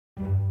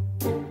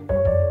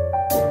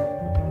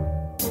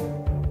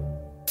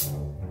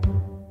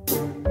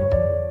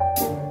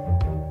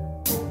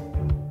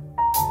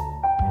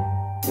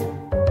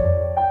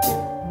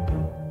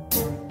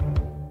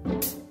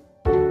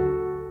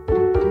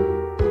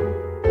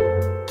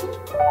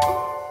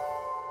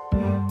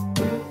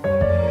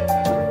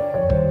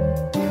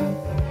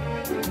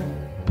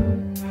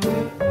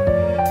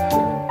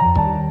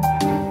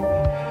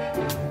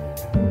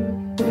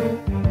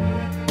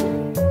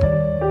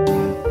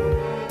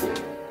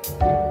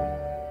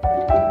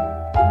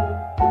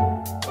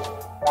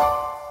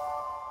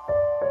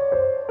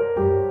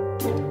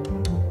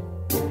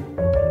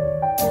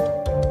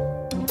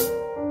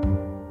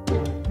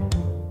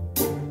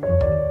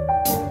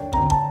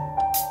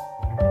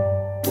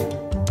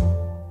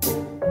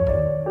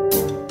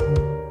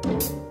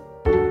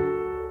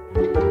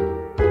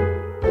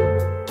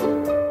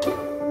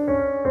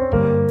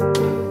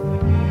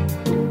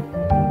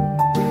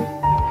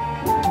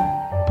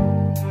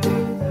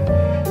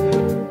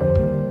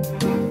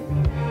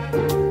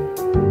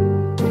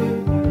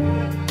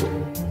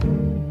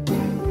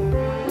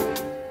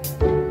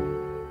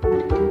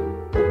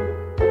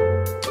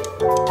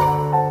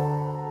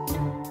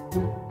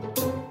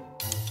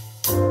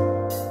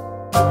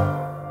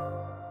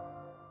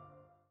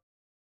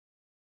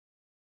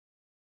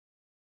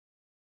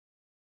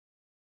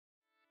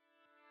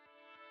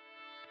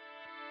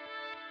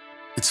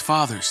It's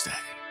Father's Day,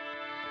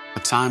 a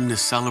time to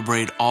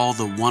celebrate all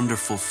the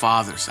wonderful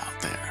fathers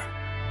out there.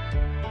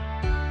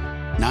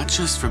 Not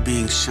just for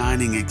being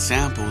shining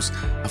examples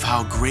of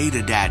how great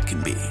a dad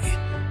can be,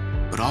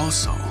 but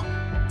also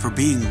for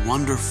being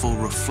wonderful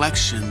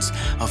reflections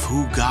of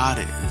who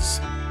God is.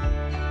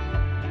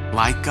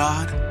 Like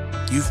God,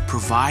 you've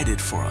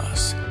provided for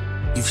us.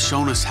 You've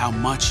shown us how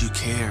much you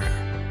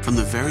care from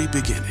the very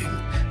beginning.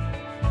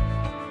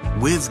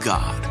 With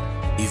God,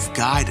 you've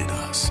guided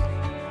us,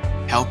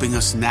 helping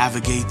us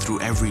navigate through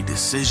every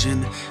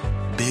decision,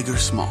 big or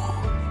small.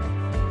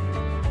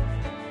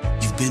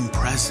 You've been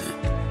present.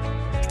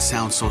 It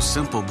sounds so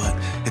simple, but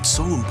it's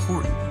so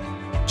important.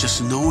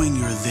 Just knowing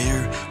you're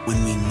there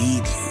when we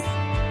need you.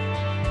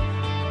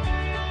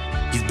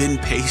 You've been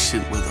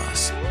patient with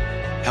us,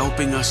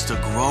 helping us to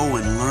grow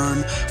and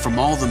learn from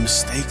all the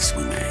mistakes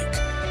we make.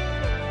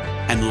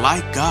 And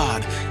like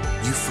God,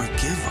 you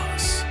forgive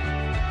us,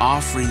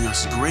 offering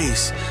us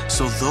grace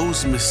so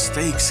those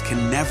mistakes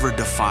can never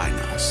define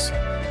us.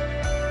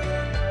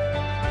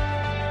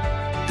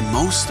 And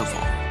most of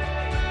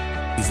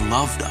all, you've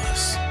loved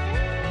us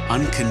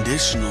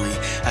unconditionally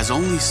as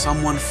only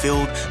someone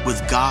filled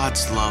with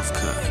God's love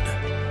could.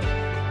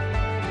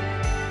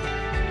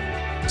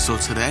 So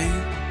today,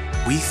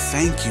 we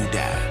thank you,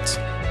 dads,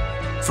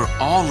 for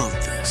all of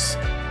this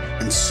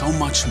and so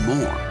much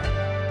more.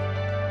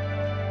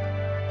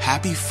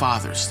 Happy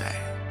Father's Day.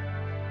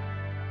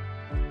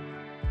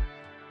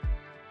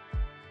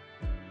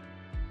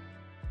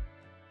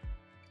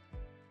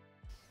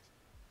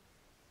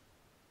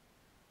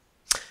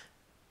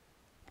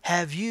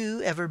 Have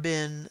you ever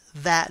been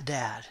that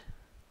dad?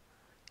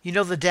 You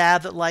know, the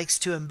dad that likes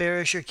to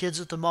embarrass your kids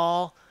at the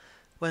mall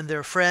when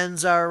their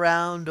friends are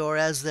around or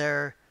as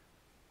they're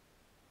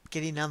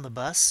getting on the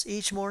bus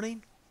each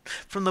morning?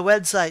 From the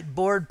website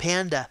Bored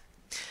Panda,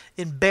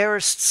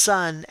 embarrassed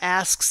son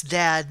asks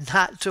dad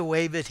not to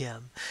wave at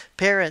him.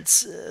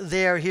 Parents,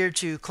 they are here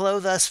to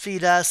clothe us,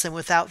 feed us, and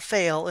without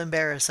fail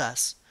embarrass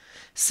us.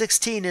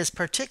 16 is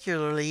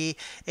particularly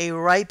a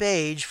ripe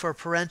age for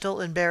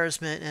parental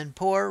embarrassment, and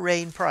poor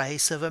Rain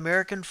Price of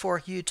American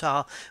Fork,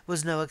 Utah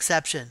was no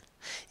exception.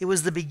 It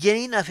was the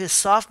beginning of his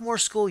sophomore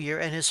school year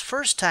and his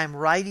first time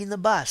riding the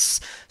bus.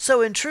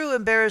 So in true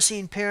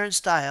embarrassing parent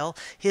style,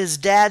 his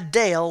dad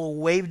Dale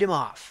waved him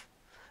off.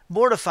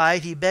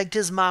 Mortified, he begged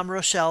his mom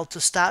Rochelle to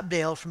stop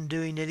Dale from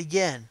doing it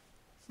again.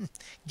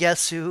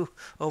 Guess who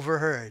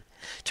overheard?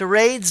 To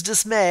Rain's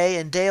dismay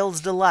and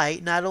Dale's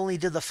delight, not only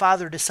did the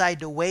father decide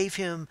to wave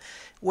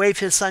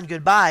his son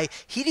goodbye,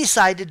 he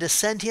decided to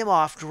send him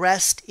off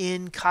dressed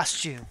in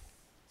costume.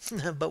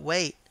 But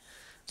wait,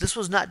 this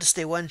was not just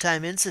a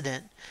one-time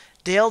incident.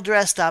 Dale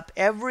dressed up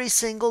every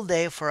single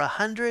day for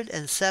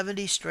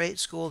 170 straight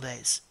school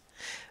days.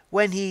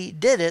 When he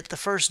did it the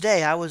first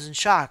day, I was in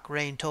shock,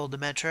 Rain told the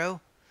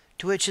Metro.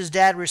 To which his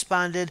dad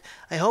responded,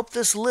 I hope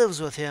this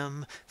lives with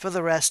him for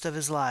the rest of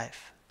his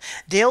life.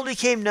 Dale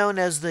became known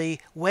as the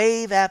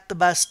Wave at the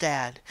Bus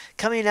Dad,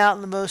 coming out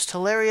in the most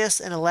hilarious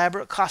and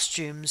elaborate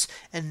costumes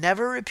and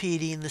never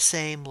repeating the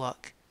same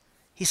look.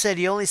 He said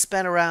he only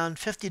spent around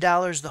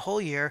 $50 the whole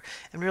year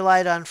and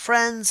relied on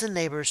friends and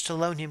neighbors to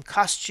loan him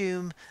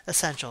costume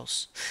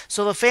essentials.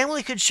 So the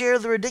family could share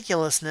the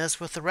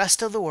ridiculousness with the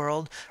rest of the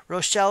world.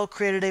 Rochelle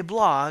created a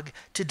blog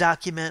to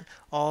document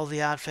all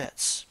the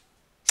outfits.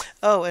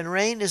 Oh, and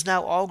Rain is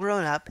now all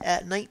grown up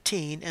at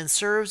 19 and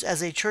serves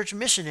as a church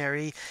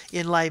missionary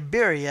in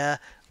Liberia,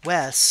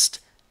 West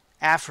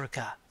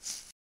Africa.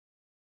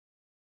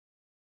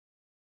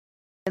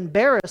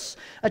 Embarrass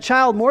a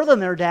child more than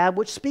their dad,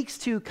 which speaks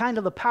to kind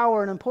of the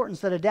power and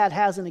importance that a dad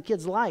has in a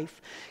kid's life.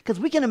 Because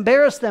we can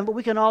embarrass them, but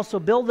we can also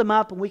build them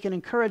up and we can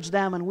encourage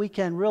them and we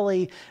can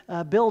really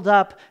build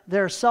up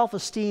their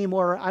self-esteem,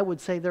 or I would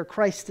say their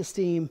Christ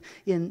esteem,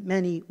 in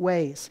many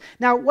ways.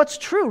 Now, what's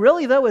true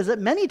really though is that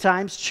many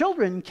times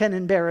children can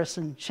embarrass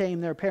and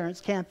shame their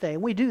parents, can't they?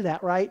 And we do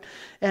that, right?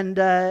 And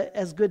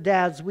as good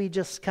dads, we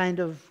just kind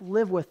of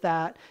live with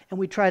that and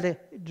we try to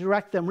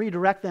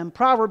redirect them.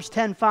 Proverbs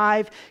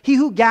 10:5, he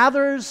who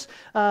gathers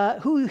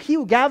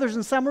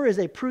in summer is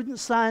a prudent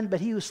son,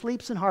 but he who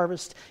sleeps in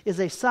harvest is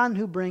a son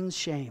who brings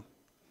shame.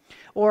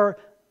 Or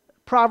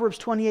Proverbs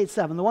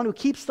 28:7, the one who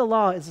keeps the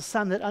law is a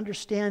son that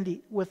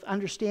with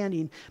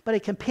understanding, but a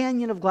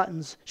companion of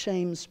gluttons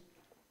shames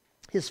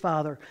his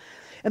father.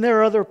 And there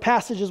are other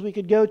passages we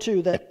could go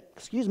to that,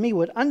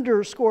 would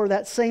underscore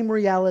that same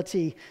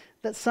reality,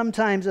 that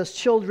sometimes as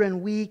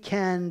children we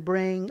can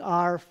bring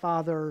our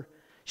father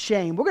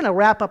shame. We're going to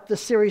wrap up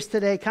this series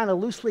today, kind of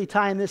loosely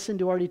tying this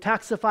into our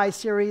Detoxify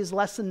series,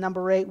 lesson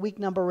number 8, week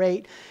number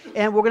 8.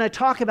 And we're going to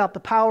talk about the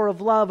power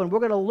of love, and we're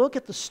going to look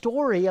at the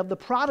story of the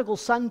prodigal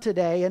son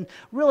today, and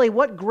really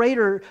what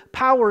greater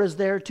power is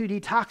there to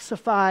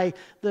detoxify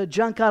the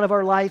junk out of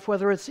our life,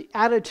 whether it's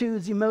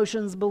attitudes,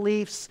 emotions,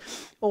 beliefs,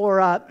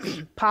 or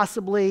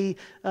possibly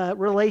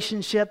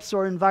relationships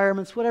or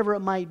environments, whatever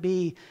it might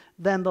be,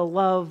 than the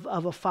love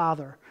of a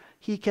father.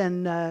 He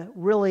can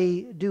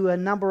really do a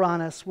number on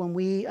us when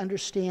we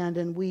understand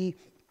and we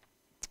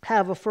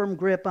have a firm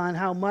grip on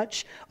how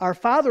much our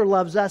Father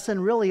loves us,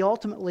 and really,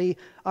 ultimately,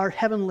 our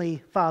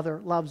Heavenly Father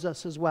loves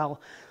us as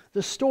well.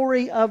 The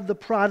story of the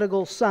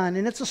prodigal son.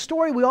 And it's a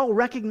story, we all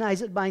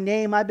recognize it by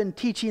name. I've been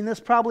teaching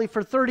this probably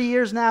for 30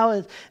 years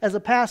now as a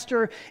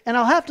pastor. And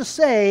I'll have to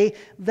say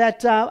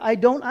that I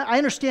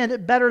understand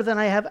it better than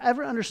I have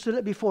ever understood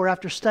it before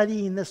after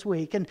studying this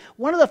week. And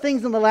one of the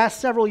things in the last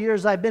several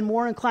years I've been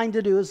more inclined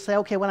to do is say,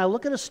 okay, when I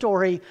look at a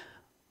story,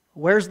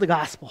 where's the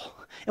gospel?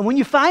 And when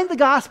you find the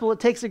gospel, it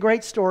takes a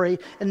great story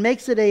and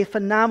makes it a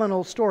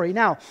phenomenal story.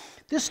 Now,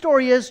 this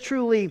story is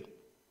truly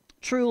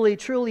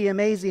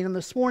amazing. And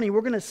this morning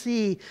we're going to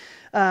see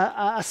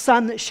a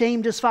son that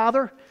shamed his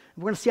father.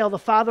 We're going to see how the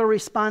father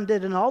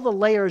responded and all the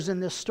layers in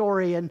this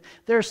story. And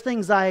there's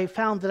things I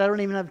found that I don't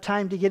even have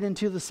time to get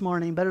into this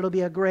morning, but it'll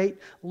be a great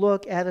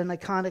look at an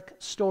iconic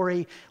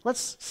story.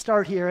 Let's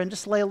start here and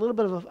just lay a little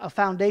bit of a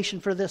foundation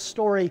for this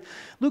story.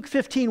 Luke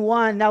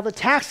 15:1, now the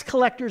tax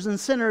collectors and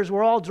sinners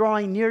were all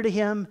drawing near to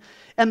him,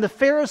 and the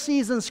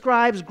Pharisees and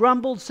scribes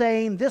grumbled,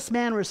 saying, this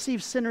man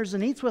receives sinners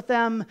and eats with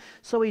them.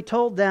 So he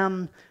told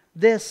them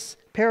this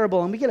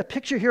parable. And we get a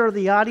picture here of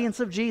the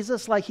audience of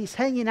Jesus, like he's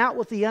hanging out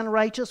with the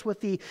unrighteous,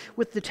 with the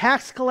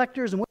tax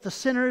collectors and with the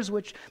sinners,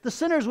 which the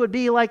sinners would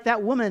be like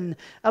that woman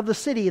of the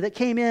city that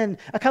came in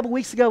a couple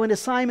weeks ago into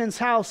Simon's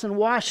house and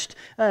washed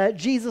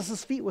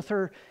Jesus' feet with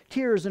her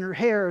tears and her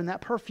hair and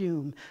that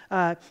perfume.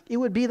 It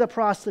would be the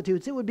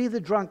prostitutes, it would be the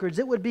drunkards,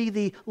 it would be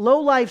the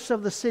lowlifes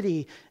of the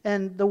city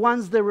and the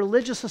ones the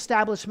religious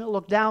establishment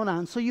looked down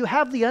on. So you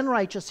have the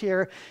unrighteous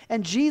here,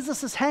 and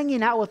Jesus is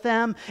hanging out with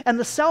them, and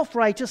the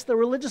self-righteous, the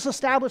religious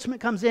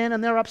establishment comes in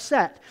and they're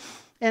upset.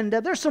 And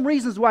there's some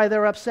reasons why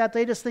they're upset.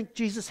 They just think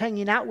Jesus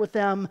hanging out with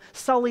them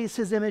sullies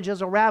his image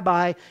as a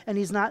rabbi, and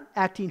he's not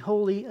acting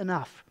holy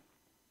enough.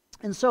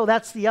 And so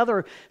that's the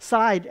other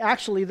side.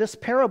 Actually, this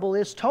parable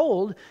is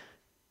told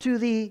to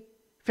the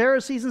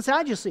Pharisees and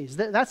Sadducees.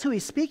 That's who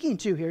he's speaking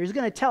to here. He's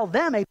going to tell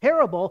them a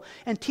parable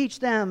and teach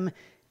them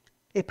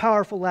a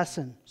powerful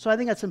lesson. So I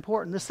think that's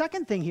important. The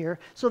second thing here,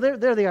 so there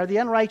they are, the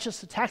unrighteous,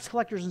 the tax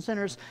collectors and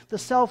sinners. The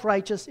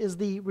self-righteous is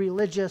the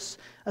religious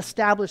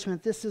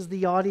establishment. This is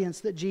the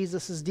audience that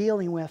Jesus is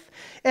dealing with.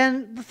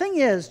 And the thing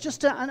is, just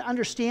to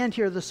understand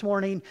here this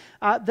morning,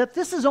 that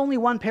this is only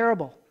one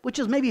parable, which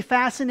is maybe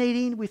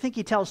fascinating. We think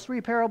he tells 3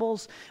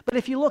 parables. But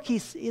if you look,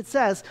 it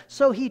says,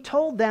 so he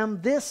told them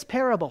this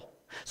parable.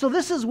 So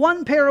this is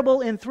one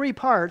parable in 3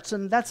 parts,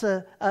 and that's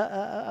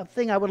a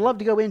thing I would love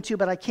to go into,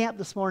 but I can't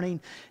this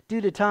morning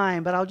due to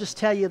time. But I'll just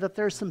tell you that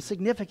there's some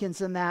significance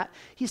in that.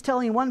 He's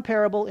telling one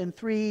parable in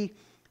 3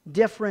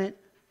 different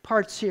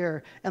parts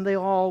here, and they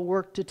all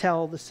work to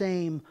tell the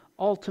same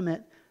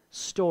ultimate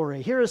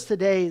story. Here is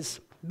today's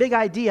big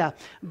idea.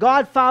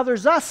 God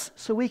fathers us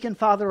so we can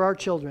father our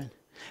children.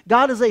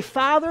 God is a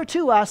father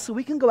to us, so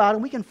we can go out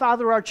and we can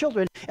father our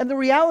children. And the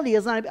reality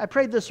is, and I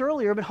prayed this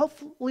earlier, but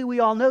hopefully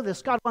we all know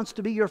this, God wants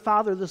to be your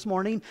father this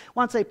morning,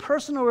 wants a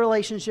personal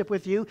relationship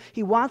with you.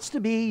 He wants to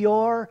be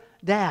your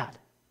dad.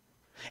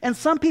 And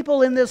some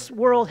people in this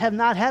world have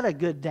not had a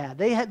good dad.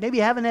 They maybe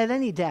haven't had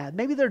any dad.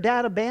 Maybe their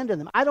dad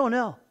abandoned them. I don't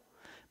know.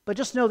 But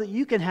just know that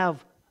you can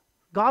have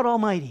God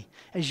Almighty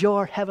as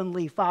your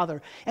heavenly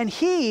Father. And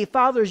He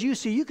fathers you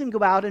so you can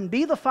go out and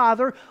be the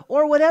father,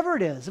 or whatever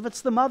it is. If it's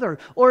the mother,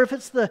 or if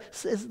it's the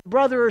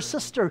brother or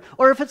sister,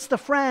 or if it's the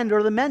friend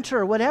or the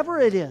mentor, whatever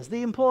it is,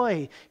 the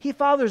employee. He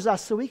fathers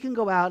us so we can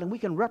go out and we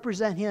can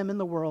represent Him in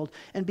the world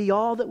and be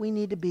all that we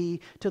need to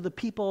be to the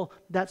people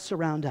that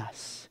surround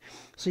us.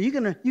 So you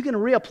can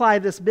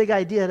reapply this big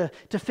idea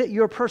to fit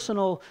your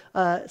personal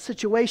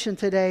situation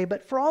today.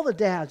 But for all the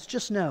dads,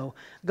 just know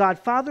God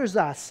fathers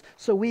us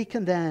so we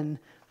can then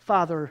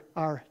father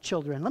our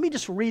children. Let me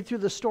just read through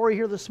the story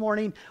here this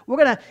morning.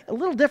 We're a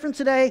little different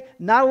today,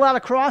 not a lot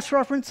of cross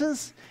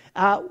references.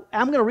 I'm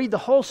going to read the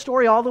whole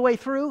story all the way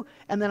through,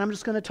 and then I'm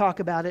just going to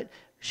talk about it,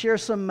 share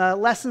some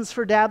lessons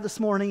for Dad this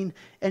morning,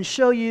 and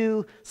show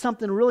you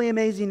something really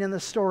amazing in the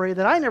story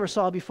that I never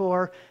saw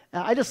before.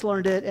 I just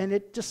learned it, and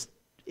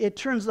it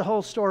turns the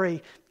whole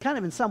story kind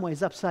of in some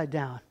ways upside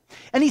down.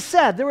 And he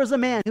said, there was a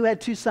man who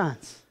had 2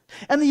 sons.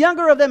 And the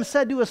younger of them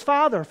said to his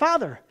father,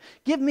 Father,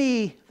 give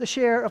me the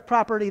share of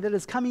property that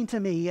is coming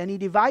to me. And he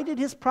divided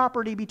his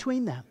property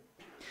between them.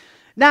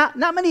 Now,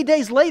 not many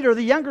days later,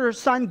 the younger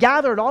son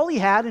gathered all he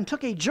had and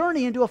took a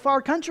journey into a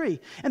far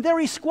country. And there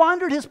he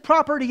squandered his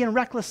property in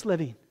reckless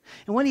living.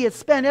 And when he had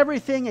spent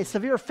everything, a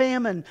severe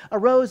famine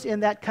arose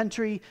in that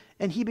country,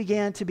 and he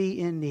began to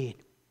be in need.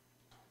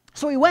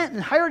 So he went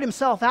and hired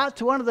himself out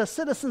to one of the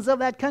citizens of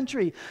that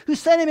country, who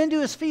sent him into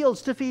his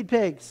fields to feed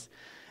pigs.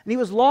 And he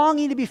was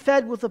longing to be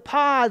fed with the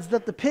pods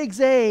that the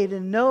pigs ate,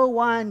 and no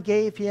one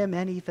gave him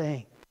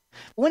anything.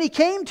 When he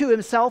came to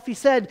himself, he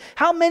said,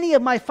 how many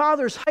of my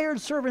father's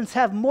hired servants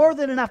have more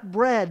than enough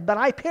bread, but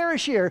I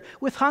perish here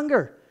with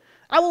hunger?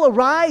 I will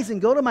arise and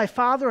go to my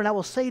father, and I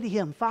will say to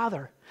him,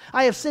 Father,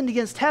 I have sinned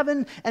against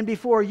heaven and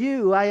before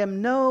you. I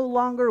am no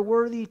longer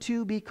worthy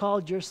to be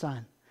called your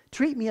son.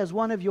 Treat me as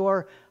one of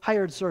your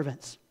hired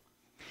servants.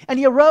 And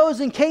he arose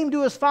and came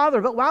to his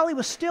father, but while he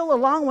was still a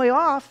long way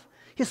off,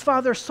 His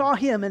father saw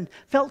him and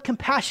felt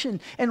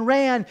compassion and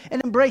ran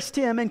and embraced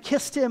him and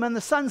kissed him. And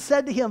the son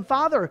said to him,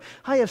 Father,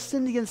 I have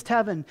sinned against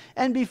heaven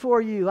and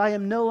before you. I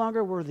am no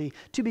longer worthy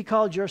to be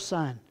called your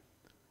son.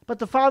 But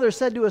the father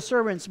said to his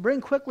servants,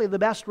 Bring quickly the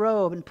best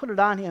robe and put it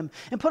on him,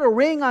 and put a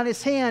ring on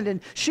his hand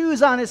and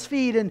shoes on his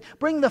feet, and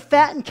bring the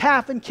fattened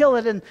calf and kill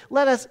it, and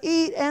let us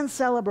eat and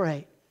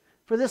celebrate.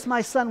 For this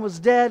my son was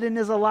dead and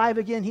is alive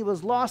again. He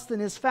was lost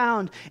and is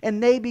found.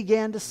 And they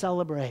began to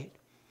celebrate.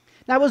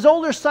 Now his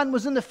older son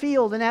was in the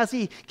field, and as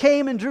he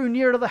came and drew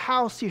near to the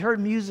house, he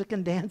heard music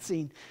and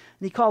dancing. And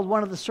he called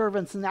one of the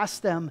servants and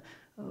asked them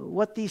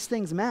what these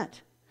things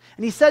meant.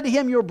 And he said to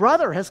him, Your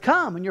brother has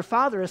come, and your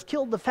father has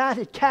killed the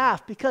fatted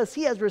calf, because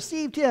he has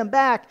received him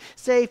back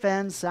safe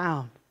and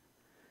sound.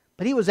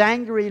 But he was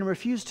angry and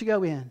refused to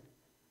go in.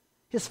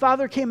 His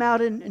father came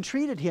out and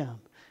entreated him.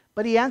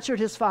 But he answered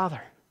his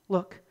father,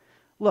 Look,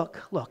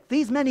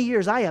 these many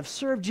years I have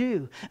served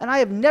you, and I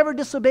have never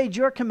disobeyed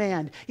your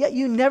command, yet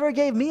you never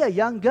gave me a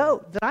young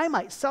goat that I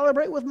might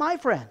celebrate with my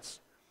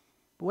friends.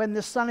 But when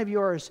this son of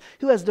yours,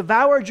 who has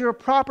devoured your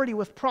property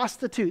with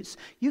prostitutes,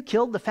 you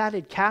killed the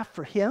fatted calf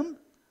for him?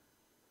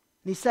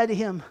 And he said to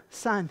him,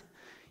 Son,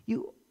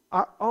 you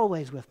are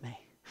always with me,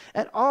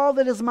 and all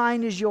that is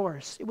mine is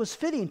yours. It was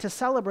fitting to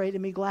celebrate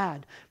and be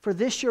glad, for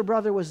this your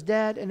brother was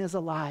dead and is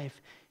alive.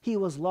 He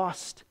was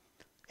lost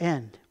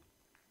and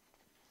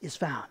is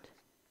found.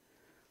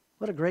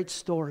 What a great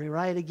story,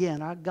 right?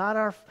 Again,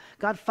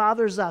 God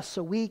fathers us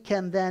so we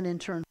can then in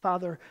turn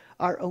father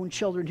our own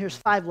children. Here's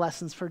 5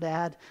 lessons for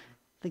dad.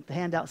 I think the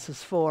handout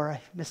says 4.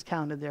 I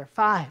miscounted there.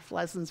 5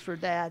 lessons for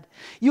dad.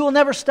 You will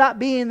never stop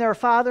being their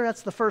father.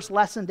 That's the first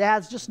lesson.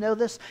 Dads, just know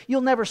this.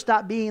 You'll never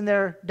stop being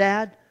their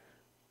dad.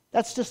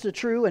 That's just a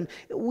true. And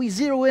we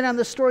zero in on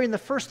the story, and the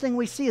first thing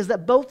we see is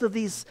that both of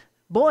these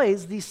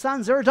boys, these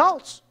sons, are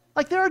adults.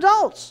 Like they're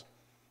adults.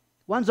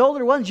 One's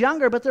older, one's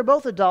younger, but they're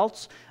both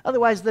adults.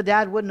 Otherwise, the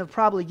dad wouldn't have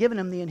probably given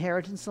him the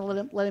inheritance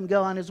and let him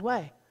go on his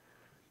way.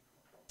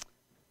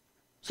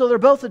 So they're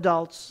both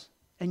adults,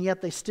 and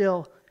yet they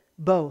still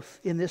both,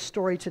 in this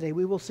story today,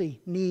 we will see,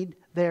 need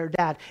their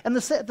dad. And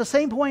at the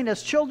same point,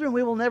 as children,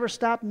 we will never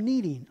stop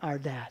needing our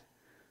dad.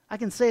 I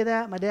can say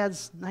that. My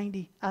dad's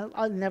 90.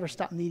 I'll never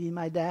stop needing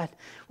my dad.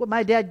 What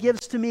my dad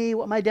gives to me,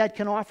 what my dad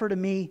can offer to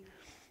me,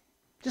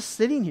 just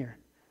sitting here.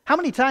 How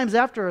many times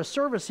after a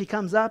service he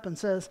comes up and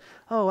says,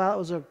 oh,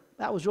 well,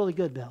 that was really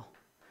good, Bill.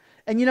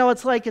 And you know,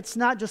 it's like, it's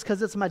not just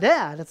because it's my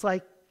dad. It's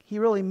like he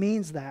really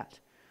means that.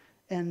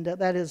 And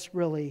that is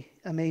really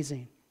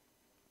amazing.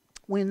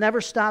 We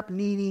never stop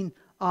needing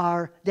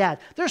our dad.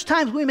 There's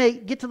times we may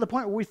get to the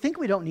point where we think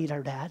we don't need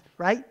our dad,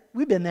 right?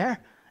 We've been there.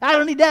 I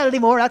don't need dad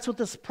anymore. That's what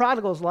this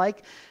prodigal's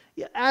like.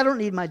 I don't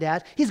need my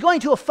dad. He's going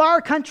to a far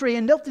country,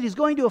 and note that he's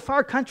going to a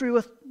far country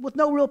with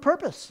no real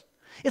purpose.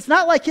 It's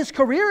not like his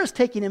career is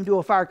taking him to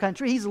a far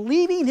country. He's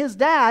leaving his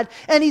dad,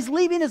 and he's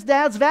leaving his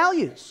dad's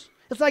values.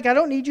 It's like, I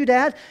don't need you,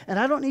 Dad, and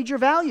I don't need your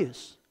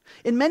values.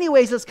 In many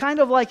ways, it's kind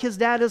of like his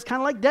dad is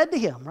kind of like dead to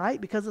him, right?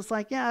 Because it's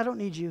like, yeah, I don't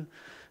need you.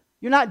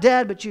 You're not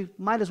dead, but you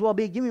might as well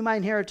be. Give me my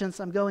inheritance.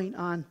 I'm going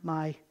on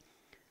my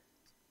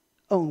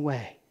own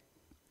way.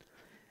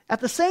 At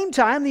the same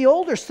time, the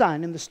older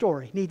son in the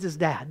story needs his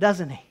dad,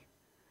 doesn't he?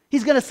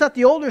 He's going to set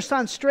the older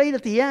son straight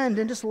at the end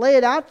and just lay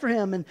it out for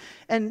him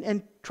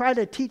and try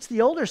to teach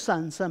the older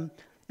son some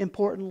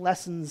important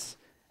lessons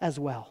as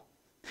well.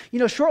 You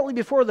know, shortly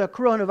before the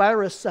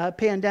coronavirus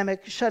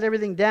pandemic shut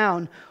everything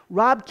down,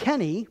 Rob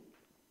Kenny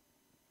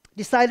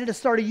decided to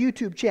start a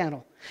YouTube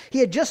channel. He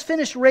had just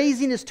finished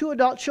raising his 2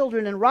 adult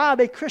children, and Rob,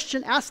 a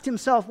Christian, asked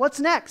himself,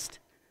 what's next?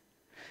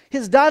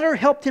 His daughter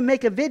helped him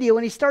make a video,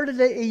 and he started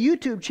a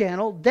YouTube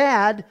channel,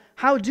 Dad,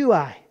 How Do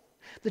I?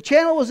 The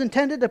channel was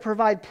intended to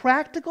provide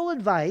practical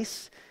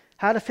advice,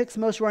 how to fix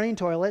most running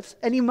toilets,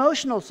 and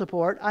emotional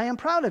support. I am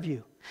proud of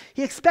you.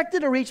 He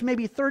expected to reach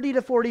maybe 30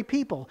 to 40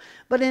 people,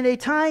 but in a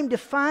time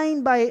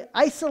defined by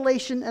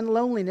isolation and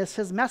loneliness,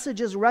 his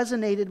messages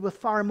resonated with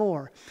far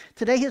more.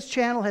 Today, his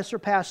channel has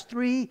surpassed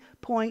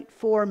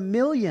 3.4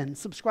 million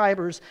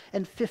subscribers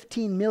and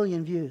 15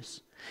 million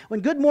views.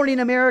 When Good Morning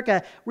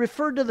America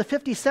referred to the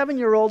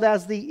 57-year-old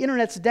as the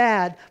internet's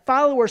dad,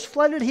 followers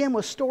flooded him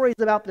with stories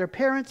about their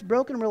parents,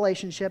 broken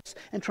relationships,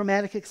 and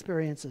traumatic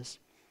experiences.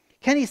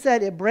 Kenny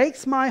said, it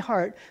breaks my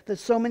heart that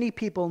so many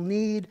people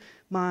need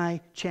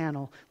my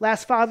channel.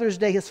 Last Father's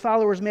Day, his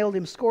followers mailed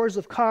him scores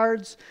of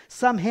cards,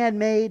 some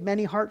handmade,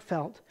 many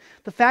heartfelt.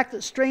 The fact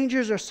that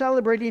strangers are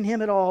celebrating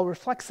him at all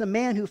reflects a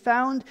man who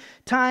found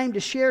time to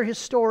share his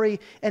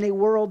story in a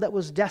world that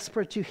was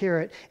desperate to hear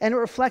it. And it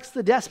reflects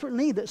the desperate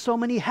need that so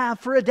many have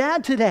for a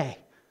dad today.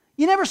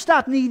 You never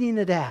stop needing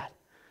a dad.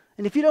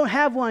 And if you don't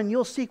have one,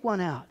 you'll seek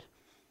one out.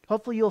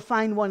 Hopefully you'll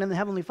find one in the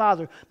Heavenly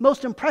Father.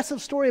 Most impressive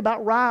story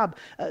about Rob,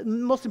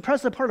 most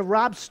impressive part of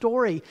Rob's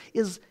story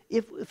is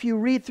if you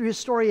read through his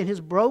story in his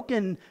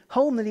broken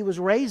home that he was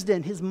raised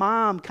in, his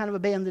mom kind of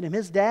abandoned him.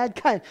 His dad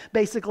kind of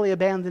basically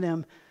abandoned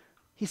him.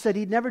 He said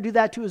he'd never do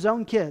that to his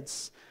own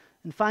kids.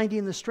 And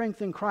finding the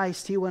strength in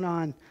Christ, he went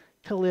on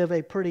to live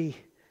a pretty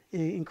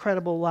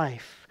incredible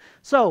life.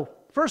 So,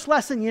 first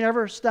lesson, you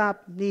never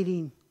stop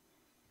needing,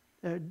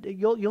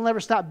 you'll never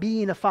stop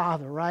being a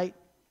father, right?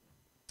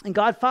 And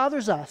God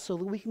fathers us so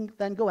that we can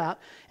then go out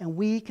and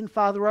we can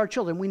father our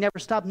children. We never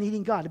stop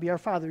needing God to be our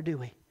father, do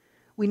we?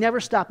 We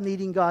never stop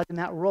needing God in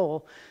that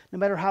role, no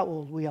matter how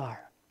old we are.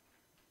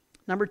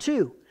 Number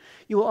 2,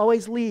 you will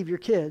always leave your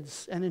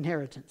kids an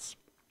inheritance.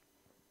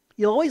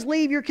 You'll always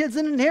leave your kids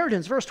an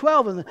inheritance. Verse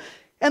 12,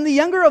 and the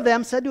younger of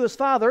them said to his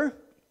father,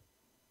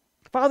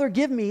 Father,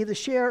 give me the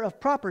share of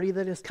property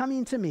that is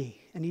coming to me.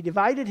 And he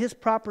divided his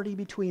property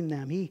between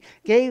them. He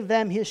gave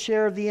them his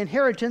share of the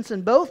inheritance,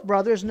 and both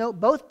brothers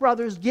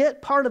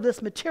get part of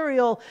this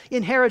material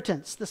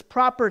inheritance, this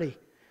property.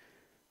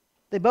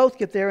 They both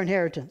get their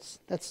inheritance.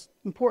 That's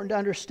important to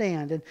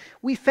understand. And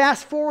we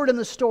fast forward in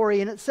the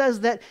story, and it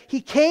says that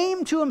he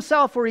came to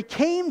himself, or he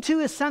came to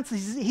his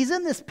senses. He's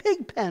in this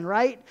pig pen,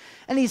 right?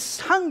 And he's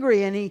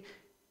hungry, and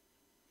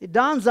it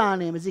dawns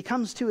on him as he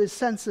comes to his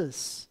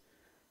senses.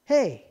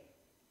 Hey,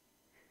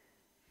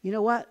 you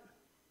know what?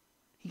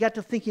 He got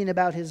to thinking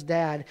about his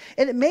dad.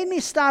 And it made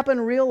me stop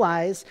and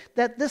realize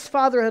that this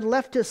father had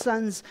left his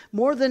sons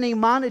more than a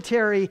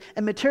monetary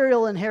and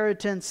material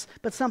inheritance,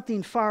 but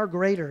something far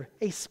greater,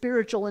 a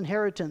spiritual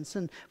inheritance.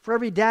 And for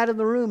every dad in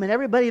the room and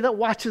everybody that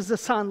watches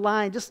this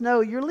online, just know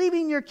you're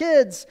leaving your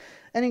kids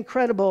an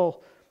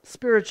incredible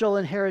spiritual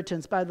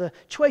inheritance by the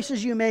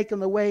choices you make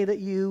and the way that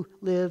you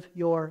live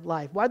your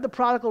life. Why did the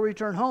prodigal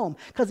return home?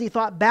 Because he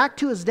thought back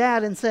to his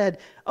dad and said,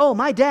 oh,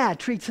 my dad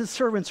treats his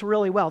servants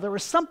really well. There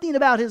was something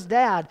about his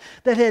dad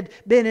that had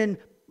been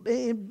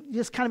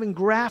just kind of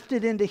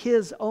engrafted into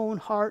his own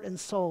heart and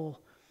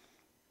soul.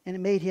 And it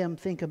made him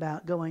think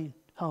about going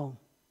home.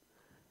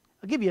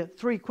 I'll give you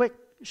 3 quick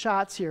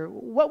shots here.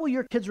 What will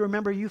your kids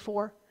remember you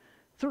for?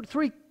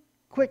 3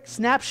 quick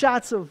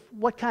snapshots of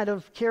what kind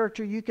of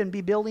character you can be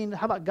building.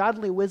 How about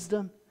godly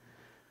wisdom?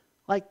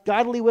 Like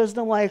godly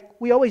wisdom, like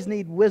we always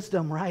need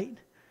wisdom, right?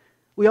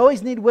 We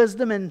always need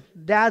wisdom, and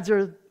dads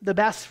are the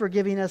best for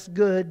giving us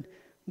good,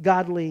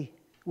 godly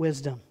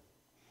wisdom.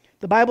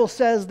 The Bible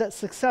says that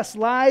success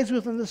lies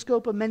within the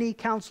scope of many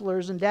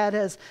counselors, and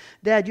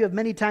Dad, you have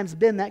many times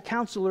been that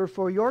counselor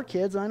for your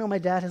kids. I know my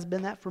dad has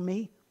been that for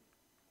me,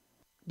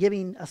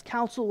 giving us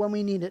counsel when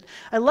we need it.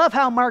 I love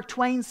how Mark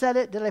Twain said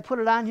it. Did I put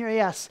it on here?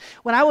 Yes.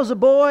 When I was a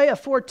boy of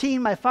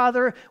 14, my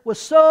father was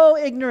so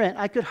ignorant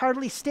I could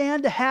hardly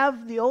stand to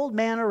have the old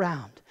man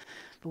around.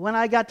 But when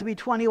I got to be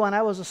 21,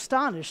 I was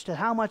astonished at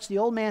how much the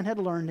old man had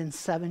learned in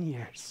 7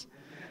 years.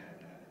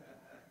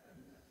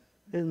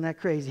 Isn't that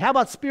crazy? How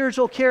about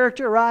spiritual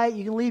character, right?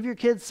 You can leave your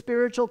kids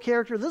spiritual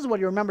character. This is what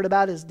he remembered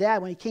about his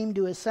dad when he came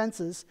to his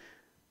senses.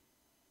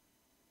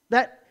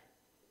 That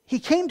he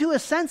came to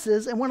his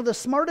senses, and one of the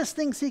smartest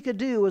things he could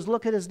do was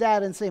look at his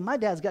dad and say, my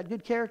dad's got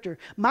good character.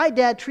 My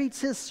dad treats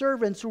his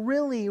servants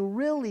really,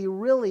 really,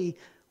 really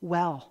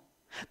well.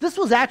 This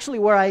was actually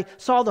where I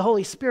saw the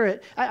Holy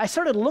Spirit. I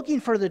started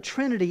looking for the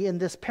Trinity in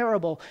this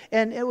parable,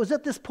 and it was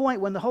at this point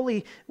when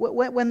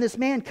when this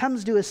man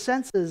comes to his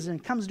senses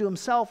and comes to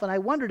himself, and I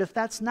wondered if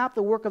that's not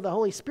the work of the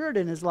Holy Spirit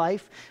in his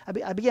life.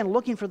 I began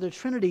looking for the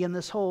Trinity in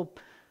this whole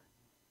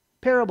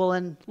parable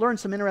and learn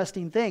some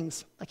interesting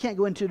things I can't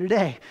go into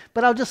today,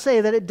 but I'll just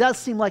say that it does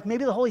seem like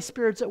maybe the Holy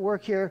Spirit's at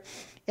work here,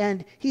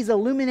 and he's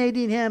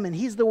illuminating him, and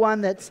he's the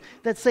one that's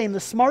saying the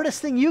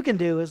smartest thing you can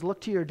do is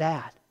look to your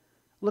dad,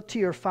 look to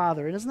your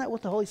father. And isn't that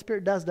what the Holy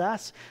Spirit does to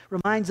us?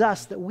 Reminds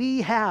us that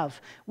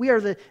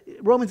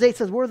Romans 8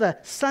 says we're the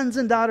sons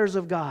and daughters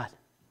of God.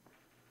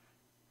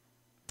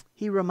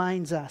 He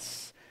reminds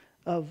us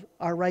of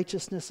our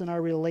righteousness and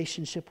our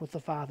relationship with the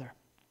Father.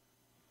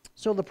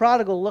 So the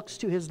prodigal looks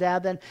to his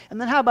dad then.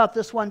 And then how about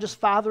this one, just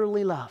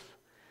fatherly love?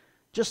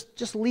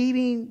 Just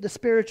leaving the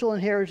spiritual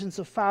inheritance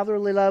of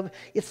fatherly love.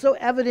 It's so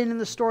evident in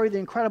the story, the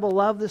incredible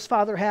love this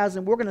father has,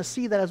 and we're going to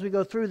see that as we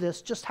go through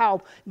this, just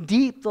how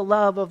deep the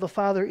love of the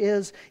father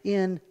is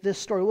in this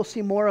story. We'll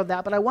see more of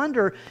that. But I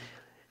wonder,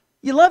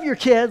 you love your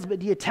kids, but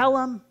do you tell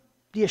them?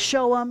 Do you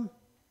show them?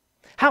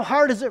 How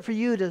hard is it for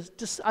you to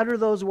just utter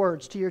those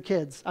words to your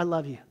kids? I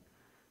love you.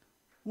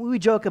 We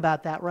joke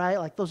about that, right?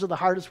 Like those are the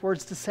hardest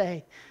words to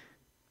say.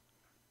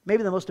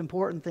 Maybe the most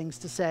important things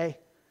to say.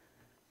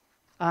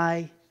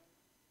 I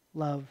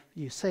love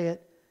you. Say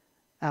it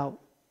out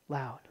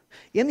loud.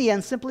 In the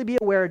end, simply be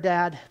aware,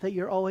 Dad, that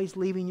you're always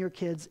leaving your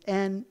kids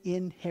an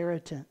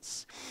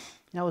inheritance.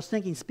 Now, I was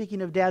thinking,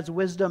 speaking of Dad's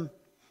wisdom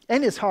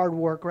and his hard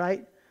work,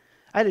 right?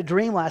 I had a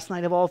dream last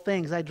night of all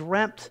things. I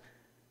dreamt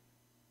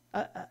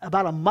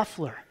about a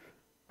muffler.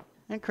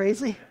 Isn't that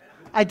crazy?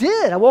 I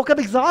did. I woke up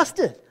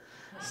exhausted.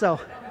 So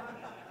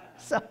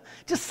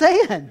just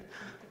saying.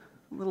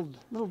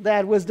 Little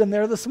dad wisdom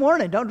there this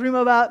morning. Don't dream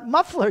about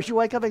mufflers. You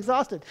wake up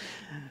exhausted.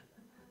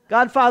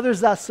 God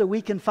fathers us so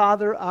we can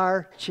father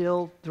our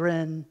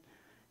children.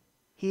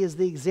 He is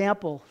the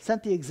example,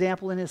 sent the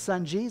example in his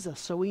son Jesus,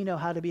 so we know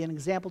how to be an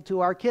example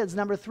to our kids.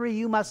 Number 3,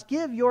 you must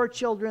give your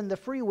children the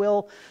free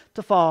will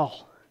to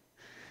fall.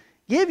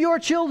 Give your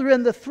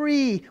children the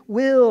free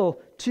will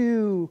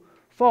to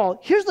fall.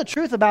 Here's the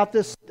truth about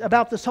this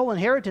whole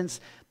inheritance.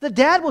 The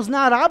dad was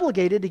not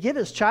obligated to give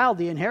his child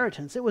the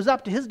inheritance. It was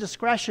up to his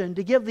discretion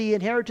to give the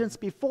inheritance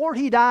before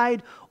he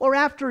died or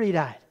after he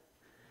died.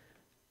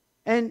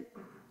 And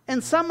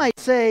some might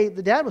say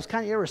the dad was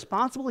kind of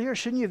irresponsible here.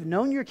 Shouldn't you have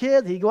known your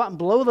kid? He'd go out and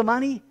blow the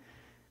money.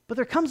 But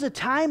there comes a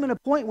time and a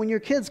point when your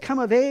kids come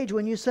of age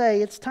when you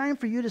say, it's time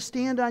for you to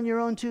stand on your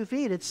own 2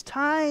 feet. It's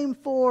time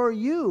for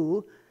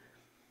you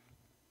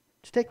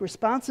to take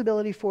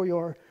responsibility for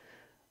your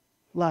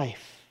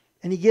life.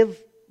 And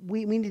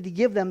we need to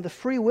give them the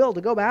free will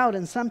to go out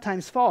and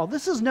sometimes fall.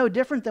 This is no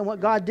different than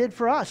what God did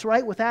for us,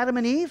 right? With Adam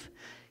and Eve.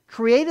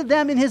 Created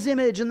them in His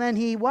image, and then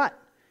He what?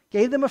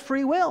 Gave them a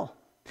free will.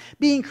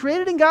 Being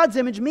created in God's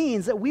image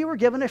means that we were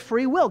given a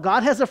free will.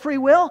 God has a free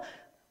will.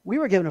 We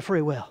were given a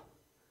free will.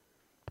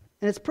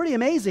 And it's pretty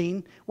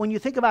amazing when you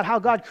think about how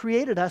God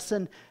created us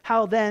and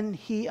how then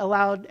He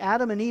allowed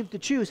Adam and Eve to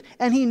choose.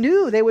 And He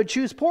knew they would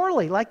choose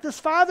poorly, like this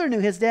father knew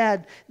his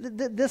dad.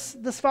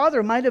 This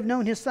father might have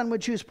known his son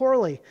would choose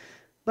poorly.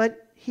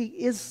 But he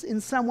is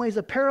in some ways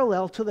a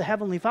parallel to the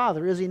Heavenly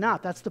Father, is he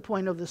not? That's the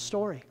point of this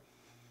story.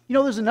 You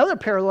know, there's another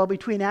parallel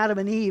between Adam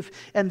and Eve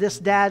and this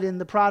dad in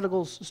the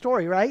prodigal's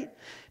story, right?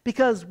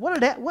 Because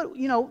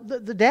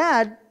the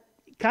dad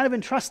kind of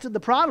entrusted the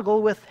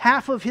prodigal with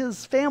half of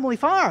his family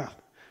farm.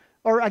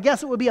 Or I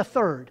guess it would be a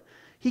third.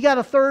 He got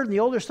a third and the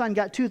older son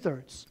got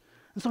 2/3.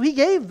 And so he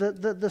gave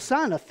the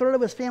son a third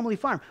of his family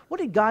farm. What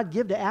did God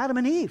give to Adam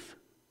and Eve?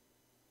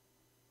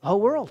 The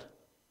whole world.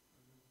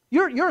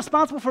 You're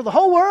responsible for the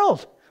whole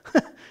world.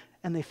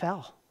 And they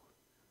fell.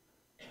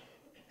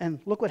 And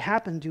look what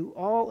happened to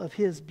all of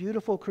His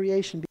beautiful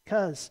creation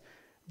because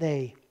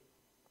they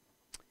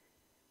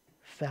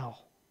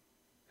fell.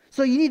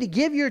 So you need to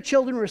give your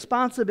children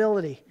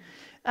responsibility.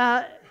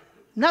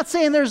 Not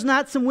saying there's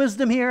not some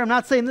wisdom here. I'm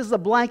not saying this is a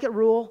blanket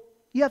rule.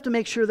 You have to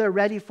make sure they're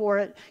ready for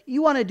it.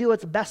 You want to do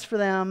what's best for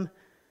them.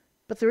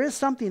 But there is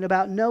something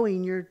about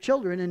knowing your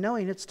children and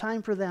knowing it's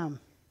time for them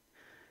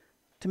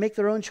to make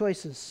their own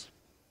choices,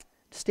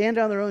 to stand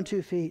on their own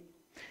 2 feet.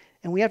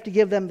 And we have to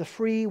give them the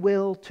free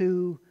will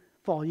to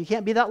fall. You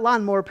can't be that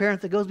lawnmower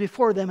parent that goes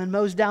before them and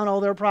mows down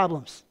all their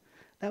problems.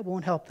 That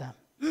won't help them.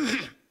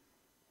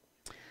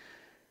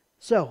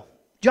 So,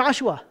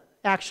 Joshua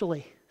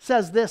actually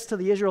says this to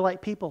the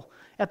Israelite people.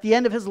 At the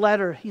end of his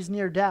letter, he's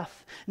near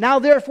death. Now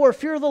therefore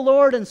fear the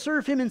Lord and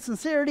serve Him in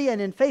sincerity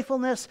and in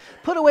faithfulness.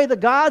 Put away the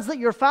gods that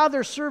your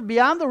fathers served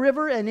beyond the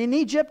river and in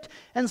Egypt,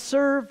 and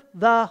serve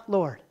the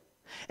Lord.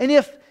 And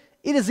if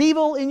it is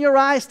evil in your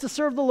eyes to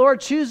serve the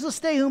Lord, choose this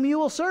day whom you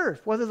will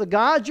serve, whether the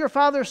gods your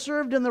fathers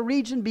served in the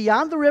region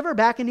beyond the river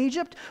back in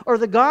Egypt, or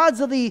the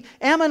gods of the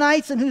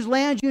Ammonites in whose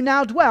land you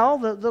now dwell,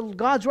 the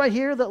gods right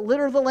here that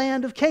litter the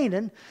land of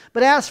Canaan.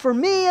 But as for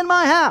me and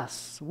my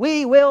house,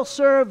 we will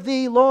serve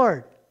the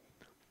Lord.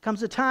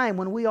 Comes a time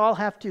when we all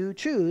have to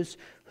choose,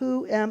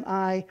 who am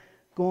I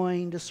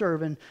going to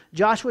serve? And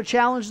Joshua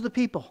challenged the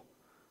people.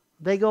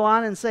 They go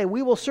on and say,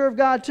 we will serve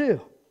God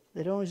too.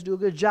 They don't always do a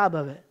good job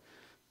of it,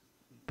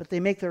 but they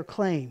make their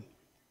claim.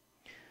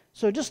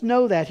 So just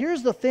know that.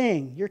 Here's the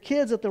thing. Your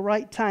kids at the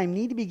right time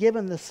need to be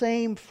given the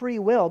same free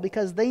will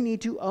because they need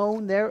to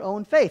own their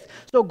own faith.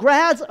 So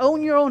grads,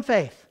 own your own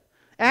faith.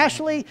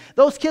 Ashley,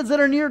 those kids that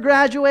are near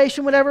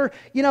graduation, whatever,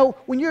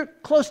 when you're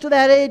close to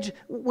that age,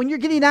 when you're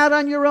getting out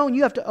on your own,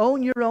 you have to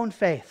own your own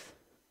faith.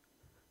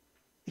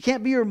 It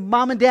can't be your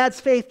mom and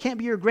dad's faith, can't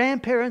be your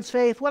grandparents'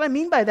 faith. What I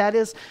mean by that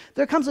is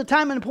there comes a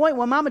time and a point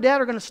when mom and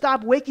dad are going to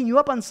stop waking you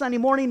up on Sunday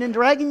morning and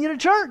dragging you to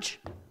church.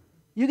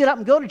 You get up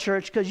and go to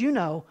church because you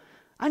know,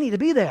 I need to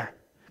be there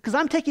because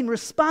I'm taking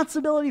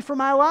responsibility for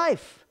my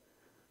life.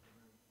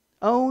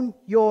 Own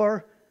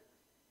your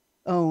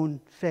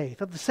own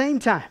faith. At the same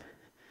time,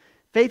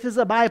 faith is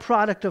a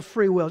byproduct of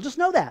free will. Just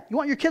know that. You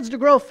want your kids to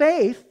grow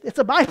faith, it's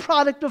a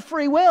byproduct of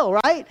free will,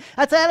 right?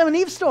 That's Adam and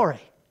Eve's story.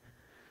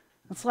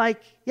 It's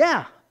like,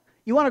 yeah,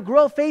 you want to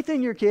grow faith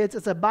in your kids,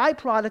 it's a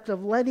byproduct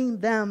of letting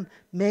them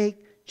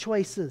make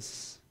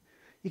choices.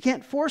 You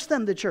can't force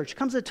them to church.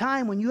 Comes a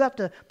time when you have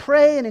to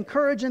pray and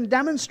encourage and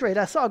demonstrate.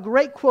 I saw a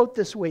great quote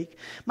this week.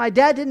 My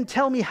dad didn't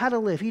tell me how to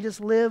live. He just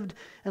lived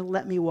and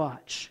let me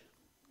watch.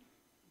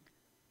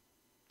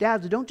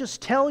 Dads, don't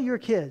just tell your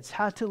kids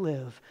how to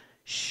live.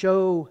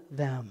 Show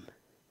them.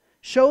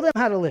 Show them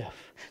how to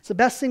live. It's the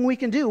best thing we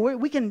can do.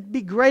 We can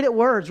be great at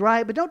words,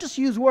 right? But don't just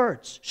use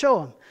words. Show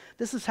them.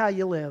 This is how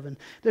you live. And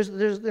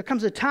there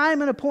comes a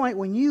time and a point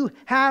when you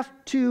have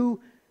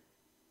to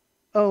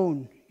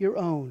own your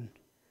own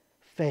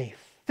faith.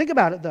 Think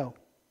about it, though.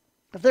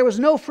 If there was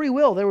no free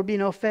will, there would be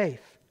no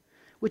faith.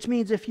 Which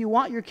means if you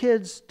want your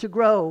kids to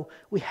grow,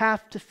 we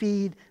have to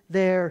feed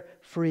their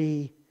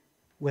free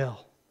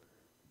will.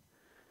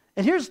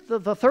 And here's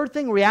the third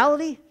thing,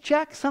 reality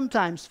check.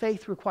 Sometimes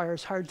faith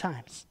requires hard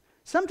times.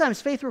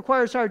 Sometimes faith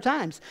requires hard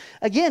times.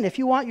 Again, if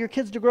you want your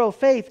kids to grow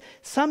faith,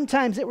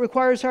 sometimes it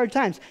requires hard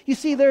times. You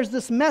see, there's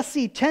this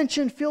messy,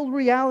 tension-filled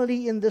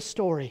reality in this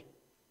story.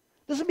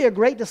 This would be a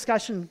great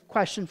discussion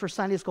question for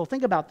Sunday school.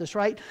 Think about this,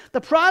 right? The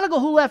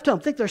prodigal who left home.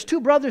 Think there's two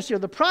brothers here.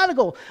 The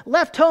prodigal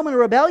left home in a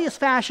rebellious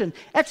fashion,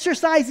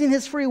 exercising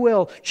his free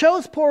will,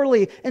 chose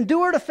poorly,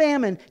 endured a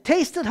famine,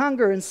 tasted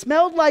hunger, and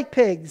smelled like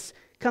pigs,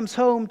 comes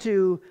home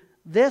to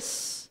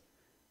this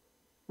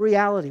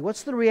reality.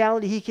 What's the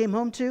reality he came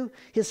home to?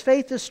 His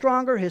faith is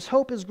stronger, his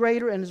hope is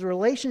greater, and his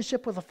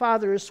relationship with the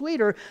Father is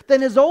sweeter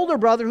than his older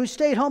brother who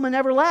stayed home and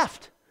never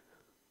left.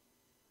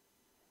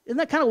 Isn't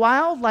that kind of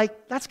wild?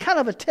 Like, that's kind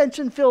of a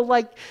tension-filled,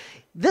 like,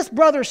 this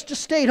brother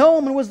just stayed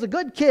home and was the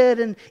good kid,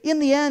 and in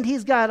the end,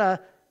 he's got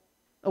a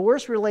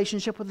worse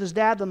relationship with his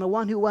dad than the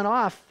one who went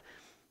off,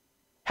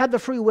 had the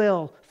free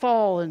will,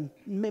 fall, and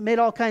made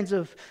all kinds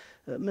of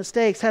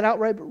mistakes, had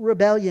outright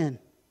rebellion.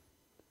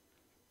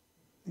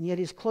 And yet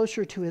he's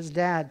closer to his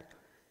dad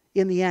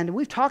in the end. And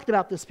we've talked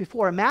about this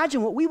before.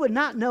 Imagine what we would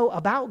not know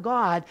about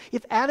God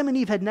if Adam and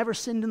Eve had never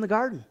sinned in the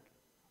garden,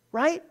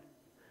 right?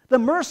 The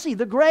mercy,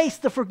 the grace,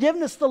 the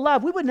forgiveness, the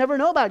love. We would never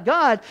know about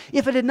God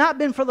if it had not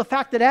been for the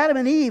fact that Adam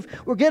and Eve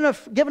were given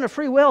a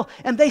free will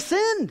and they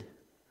sinned.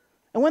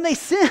 And when they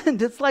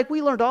sinned, it's like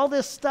we learned all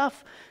this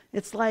stuff.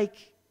 It's like,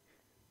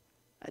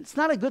 it's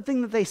not a good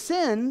thing that they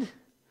sinned,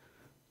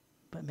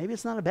 but maybe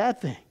it's not a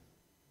bad thing.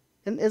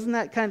 And isn't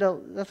that kind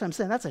of, that's what I'm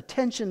saying, that's a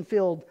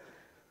tension-filled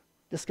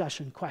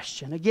discussion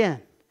question.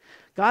 Again,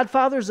 God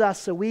fathers us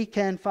so we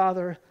can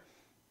father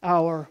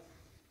our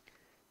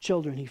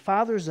children. He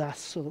fathers us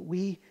so that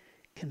we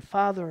can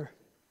father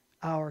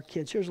our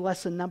kids. Here's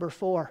lesson number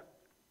 4.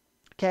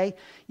 Okay?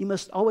 You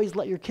must always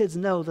let your kids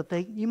know that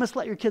they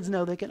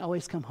can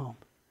always come home.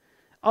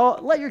 Oh,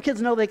 let your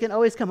kids know they can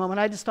always come home. And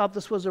I just thought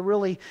this was a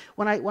really,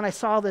 when I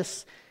saw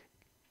this,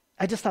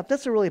 I just thought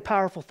that's a really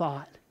powerful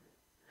thought.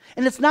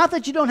 And it's not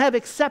that you don't have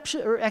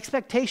exception or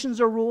expectations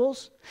or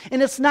rules.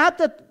 And it's not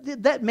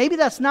that maybe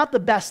that's not the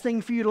best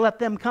thing for you to let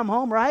them come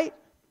home, right?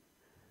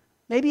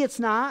 Maybe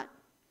it's not.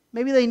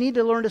 Maybe they need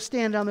to learn to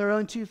stand on their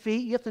own 2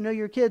 feet. You have to know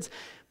your kids.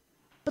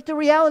 But the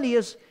reality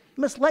is,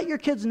 you must let your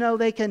kids know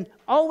they can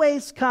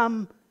always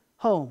come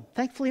home.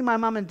 Thankfully, my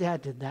mom and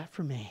dad did that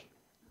for me.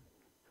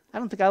 I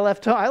don't think I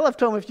left home. I left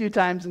home a few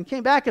times and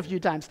came back a few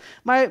times.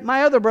 My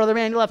other brother,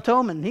 man, he left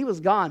home and he was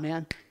gone,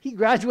 man. He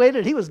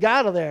graduated. He was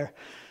out of there.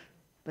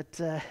 But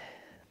that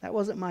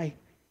wasn't my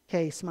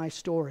case, my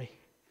story.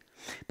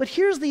 But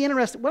here's the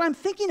interesting, what I'm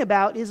thinking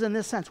about is in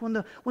this sense, when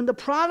the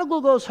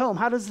prodigal goes home,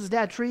 how does his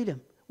dad treat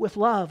him? With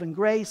love and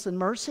grace and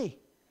mercy.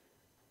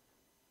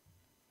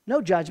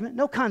 No judgment,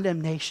 no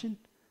condemnation.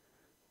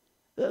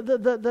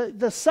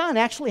 The son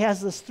actually has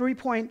this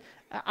 3-point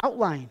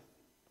outline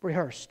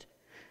rehearsed.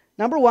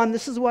 Number 1,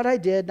 this is what I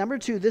did. Number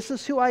 2, this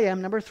is who I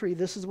am. Number 3,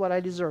 this is what I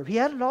deserve. He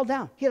had it all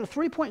down. He had a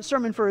 3-point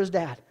sermon for his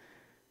dad.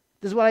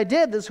 This is what I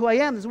did, this is who I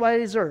am, this is what I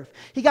deserve.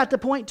 He got to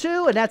point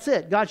 2, and that's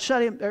it.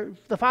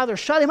 The Father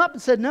shut him up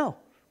and said, no,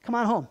 come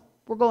on home.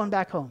 We're going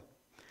back home.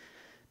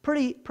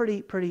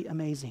 Pretty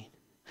amazing.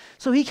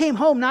 So he came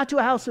home not to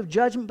a house of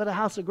judgment, but a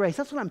house of grace.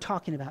 That's what I'm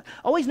talking about.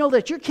 Always know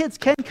that your kids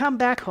can come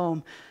back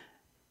home,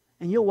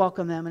 and you'll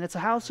welcome them. And it's a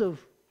house of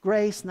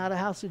grace, not a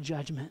house of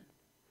judgment.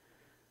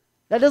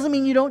 That doesn't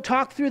mean you don't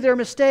talk through their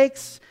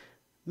mistakes.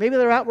 Maybe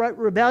they're outright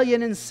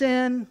rebellion and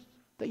sin,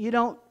 that you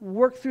don't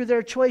work through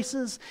their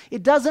choices.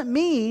 It doesn't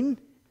mean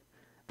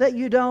that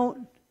you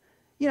don't,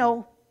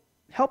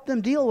 help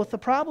them deal with the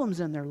problems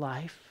in their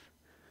life.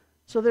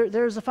 So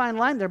there's a fine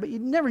line there, but you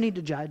never need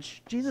to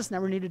judge. Jesus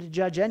never needed to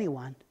judge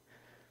anyone.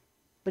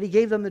 But he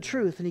gave them the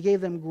truth, and he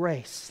gave them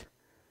grace.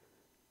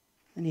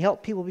 And he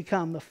helped people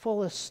become the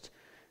fullest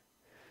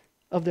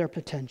of their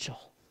potential.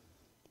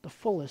 The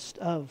fullest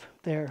of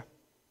their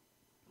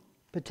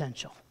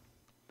potential.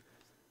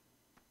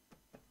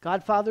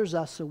 God fathers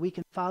us so we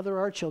can father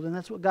our children.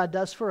 That's what God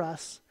does for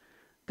us.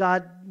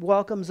 God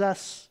welcomes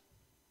us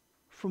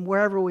from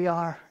wherever we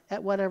are,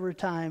 at whatever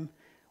time,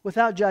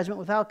 without judgment,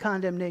 without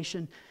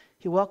condemnation.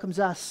 He welcomes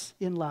us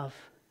in love,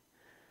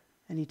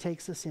 and he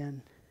takes us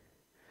in,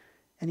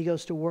 and he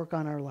goes to work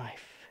on our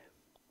life.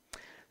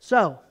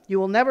 So, you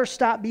will never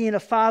stop being a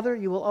father.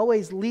 You will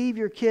always leave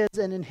your kids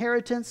an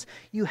inheritance.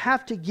 You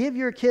have to give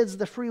your kids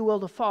the free will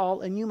to fall,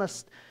 and you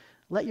must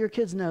let your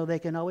kids know they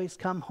can always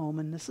come home.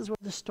 And this is where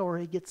the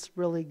story gets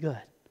really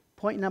good.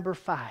 Point number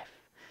 5.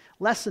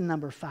 Lesson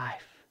number 5.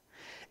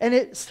 And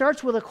it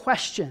starts with a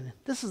question.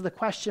 This is the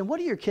question. What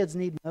do your kids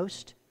need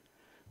most?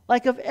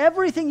 Like, of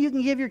everything you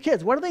can give your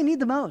kids, what do they need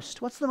the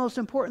most? What's the most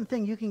important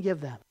thing you can give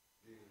them?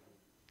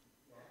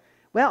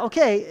 Well,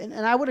 okay, and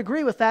I would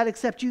agree with that,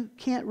 except you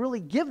can't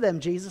really give them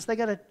Jesus. They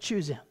got to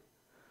choose him.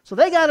 So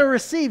they got to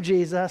receive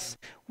Jesus.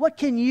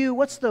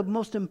 What's the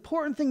most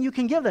important thing you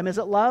can give them? Is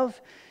it love?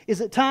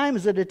 Is it time?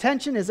 Is it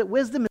attention? Is it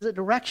wisdom? Is it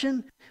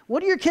direction?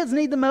 What do your kids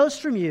need the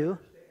most from you?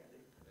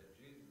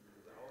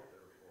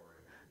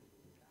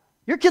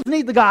 Your kids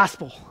need the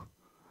gospel.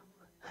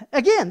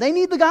 Again, they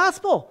need the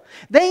gospel.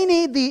 They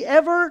need the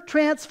ever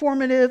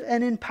transformative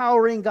and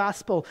empowering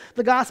gospel.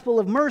 The gospel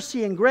of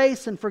mercy and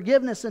grace and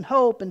forgiveness and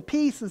hope and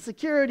peace and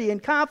security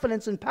and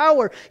confidence and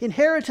power,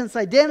 inheritance,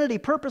 identity,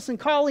 purpose and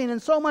calling,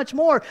 and so much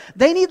more.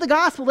 They need the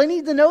gospel. They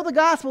need to know the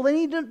gospel. They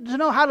need to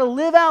know how to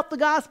live out the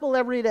gospel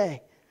every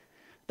day.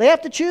 They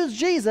have to choose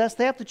Jesus.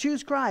 They have to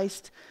choose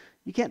Christ.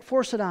 You can't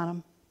force it on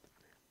them.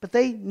 But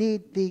they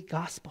need the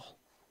gospel.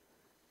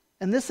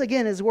 And this,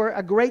 again, is where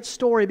a great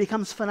story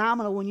becomes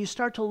phenomenal when you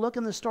start to look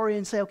in the story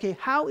and say, okay,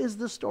 how is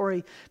the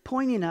story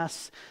pointing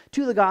us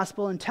to the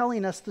gospel and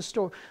telling us the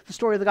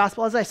story of the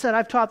gospel? As I said,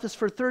 I've taught this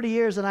for 30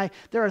 years, and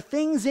there are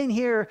things in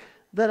here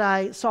that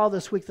I saw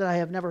this week that I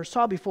have never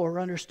saw before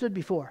or understood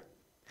before.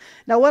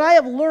 Now, what I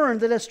have learned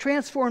that has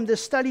transformed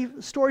this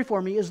story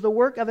for me is the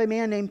work of a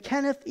man named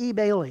Kenneth E.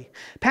 Bailey.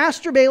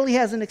 Pastor Bailey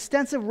has an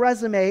extensive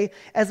resume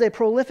as a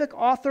prolific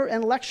author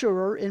and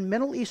lecturer in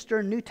Middle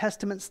Eastern New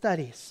Testament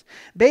studies.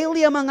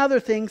 Bailey, among other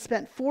things,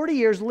 spent 40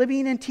 years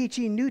living and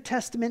teaching New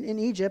Testament in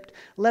Egypt,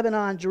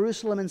 Lebanon,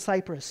 Jerusalem, and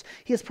Cyprus.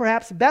 He is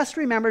perhaps best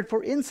remembered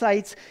for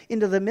insights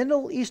into the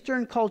Middle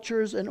Eastern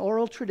cultures and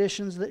oral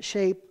traditions that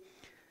shape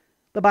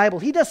the Bible.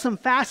 He does some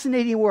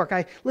fascinating work.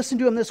 I listened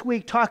to him this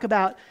week talk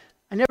about,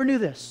 I never knew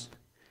this,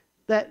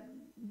 that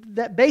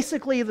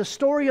basically the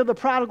story of the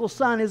prodigal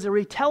son is a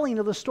retelling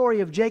of the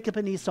story of Jacob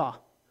and Esau,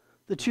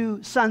 the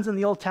two sons in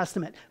the Old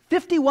Testament.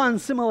 51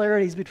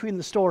 similarities between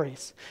the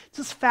stories. It's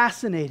just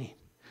fascinating.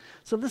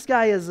 So this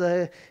guy is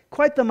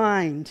quite the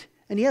mind,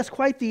 and he has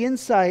quite the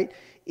insight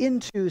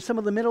into some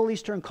of the Middle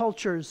Eastern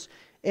cultures.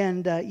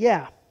 And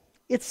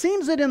it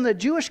seems that in the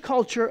Jewish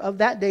culture of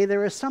that day,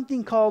 there is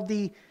something called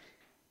the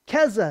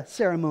Keza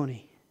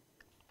ceremony.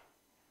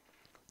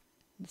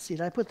 Let's see,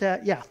 did I put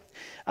that? Yeah.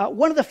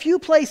 One of the few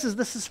places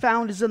this is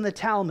found is in the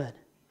Talmud.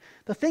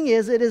 The thing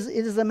is, it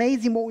is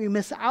amazing what we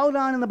miss out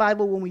on in the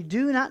Bible when we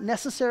do not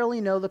necessarily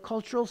know the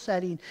cultural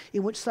setting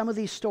in which some of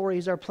these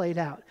stories are played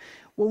out.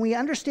 When we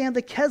understand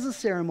the Keza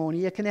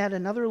ceremony, it can add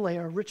another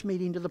layer of rich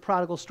meaning to the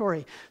prodigal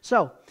story.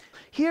 So,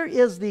 here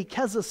is the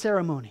Keza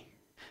ceremony,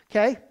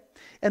 okay?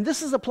 And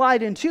this is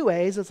applied in two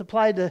ways. It's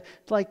applied to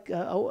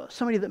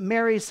somebody that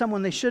marries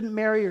someone they shouldn't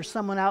marry or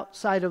someone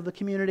outside of the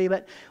community.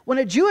 But when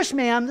a Jewish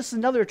man, this is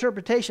another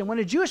interpretation, when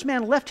a Jewish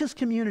man left his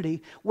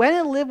community, went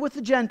and lived with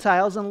the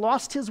Gentiles and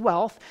lost his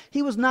wealth,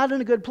 he was not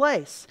in a good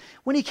place.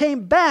 When he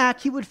came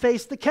back, he would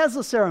face the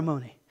Keza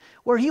ceremony,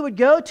 where he would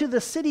go to the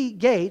city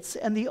gates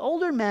and the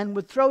older men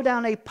would throw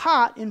down a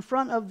pot in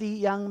front of the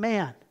young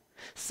man,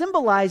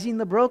 symbolizing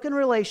the broken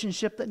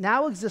relationship that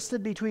now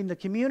existed between the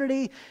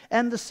community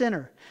and the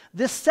sinner.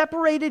 This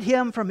separated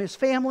him from his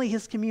family,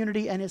 his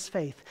community, and his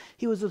faith.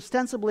 He was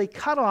ostensibly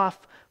cut off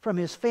from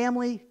his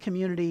family,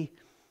 community,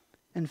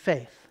 and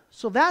faith.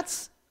 So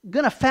that's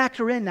going to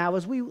factor in now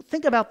as we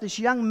think about this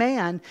young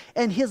man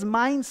and his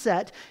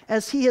mindset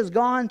as he has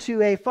gone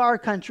to a far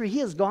country. He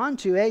has gone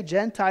to a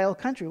Gentile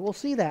country. We'll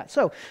see that.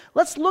 So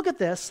let's look at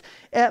this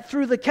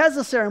through the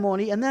Keza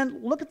ceremony and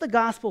then look at the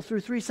gospel through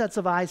three sets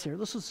of eyes here.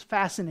 This is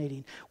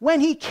fascinating. When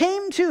he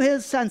came to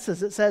his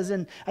senses, it says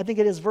in, I think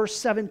it is verse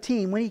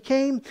 17, when he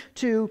came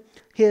to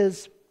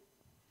his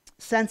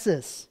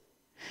senses.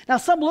 Now,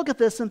 some look at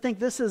this and think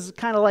this is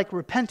kind of like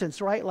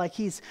repentance, right? Like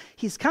he's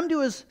come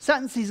to his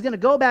sentence, he's going to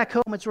go back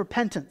home, it's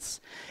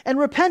repentance. And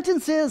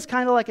repentance is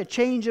kind of like a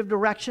change of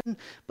direction,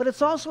 but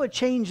it's also a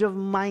change of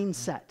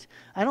mindset.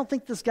 I don't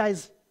think this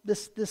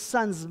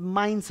son's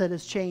mindset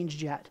has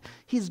changed yet.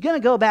 He's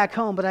going to go back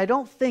home, but I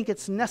don't think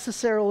it's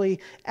necessarily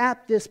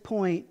at this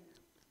point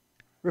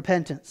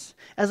repentance.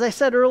 As I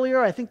said earlier,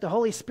 I think the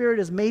Holy Spirit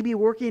is maybe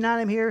working on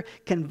him here,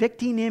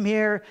 convicting him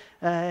here,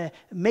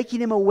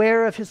 making him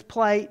aware of his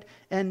plight,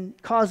 and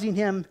causing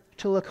him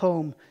to look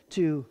home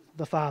to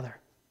the Father.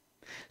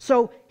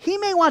 So he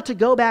may want to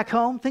go back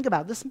home. Think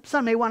about it. This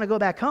son may want to go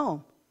back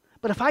home.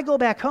 But if I go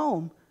back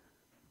home,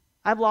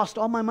 I've lost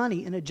all my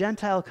money in a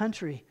Gentile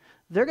country.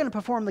 They're going to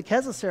perform the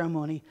Keza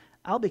ceremony.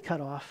 I'll be cut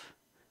off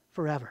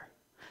forever.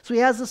 So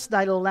he has this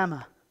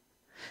dilemma.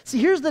 See,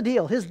 here's the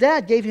deal. His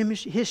dad gave him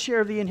his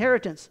share of the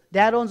inheritance.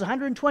 Dad owns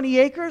 120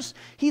 acres.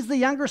 He's the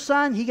younger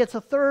son. He gets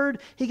a third.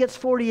 He gets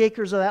 40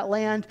 acres of that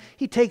land.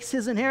 He takes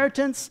his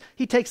inheritance.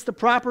 He takes the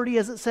property,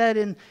 as it said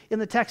in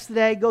the text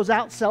today, goes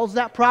out, sells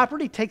that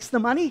property, takes the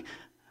money,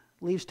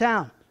 leaves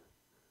town.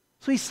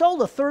 So he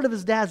sold a third of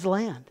his dad's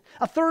land,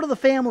 a third of the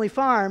family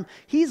farm.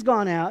 He's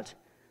gone out.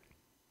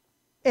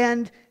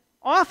 And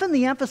often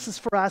the emphasis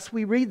for us,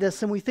 we read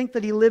this and we think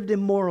that he lived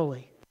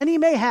immorally. And he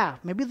may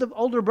have. Maybe the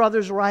older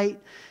brother's right.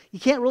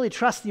 You can't really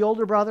trust the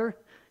older brother.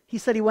 He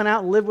said he went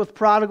out and lived with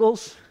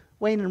prodigals.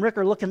 Wayne and Rick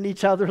are looking at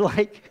each other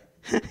like,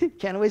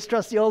 can't always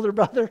trust the older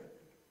brother.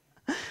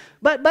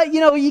 But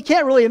you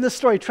can't really, in this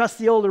story, trust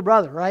the older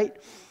brother, right?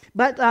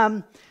 But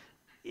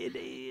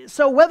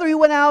so whether he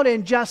went out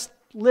and just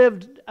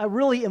lived a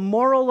really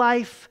immoral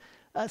life,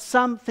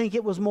 some think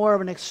it was more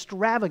of an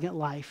extravagant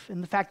life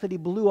in the fact that he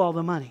blew all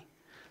the money.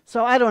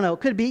 So I don't know,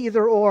 it could be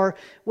either or.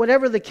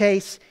 Whatever the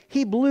case,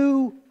 he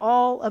blew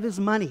all of his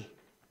money.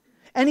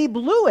 And he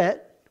blew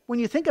it, when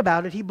you think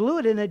about it, he blew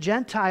it in a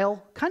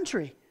Gentile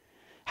country.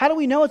 How do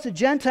we know it's a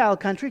Gentile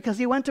country? Because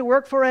he went to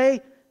work for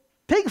a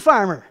pig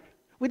farmer.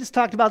 We just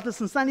talked about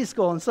this in Sunday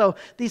school, and so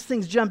these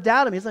things jumped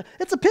out at me. It's like,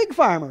 it's a pig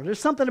farmer.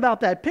 There's something about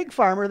that pig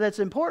farmer that's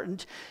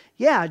important.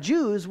 Yeah,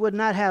 Jews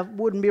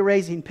wouldn't be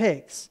raising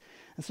pigs.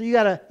 And so you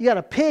got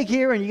a pig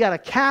here and you got a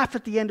calf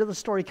at the end of the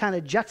story, kind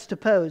of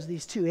juxtapose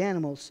these two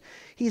animals.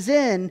 He's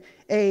at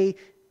a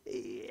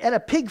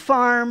pig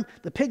farm.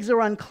 The pigs are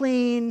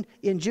unclean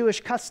in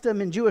Jewish custom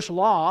and Jewish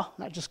law,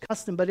 not just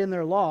custom, but in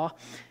their law.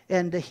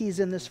 And he's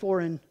in this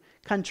foreign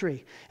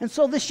country. And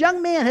so this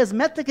young man has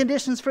met the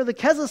conditions for the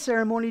Keza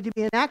ceremony to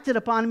be enacted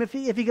upon him if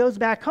he goes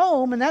back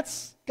home, and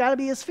that's got to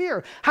be his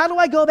fear. How do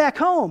I go back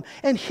home?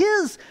 And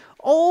his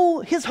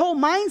whole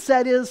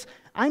mindset is,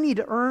 I need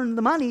to earn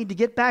the money to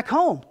get back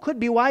home. Could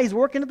be why he's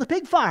working at the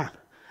pig farm.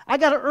 I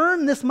got to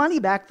earn this money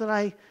back that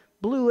I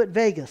blew at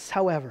Vegas,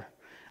 however.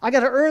 I got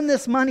to earn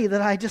this money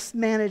that I just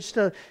managed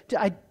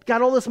I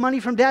got all this money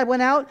from Dad,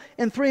 went out,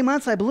 in 3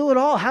 months I blew it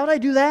all. How did I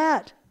do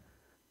that?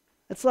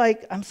 It's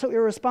like, I'm so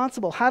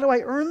irresponsible. How do I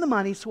earn the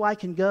money so I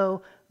can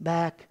go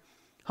back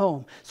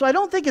home? So I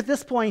don't think at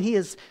this point he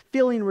is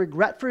feeling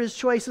regret for his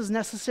choices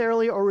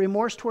necessarily or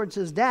remorse towards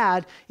his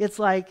dad. It's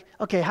like,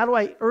 okay, how do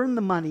I earn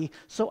the money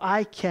so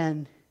I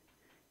can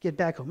get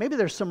back home? Maybe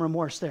there's some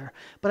remorse there,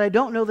 but I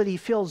don't know that he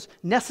feels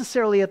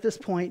necessarily at this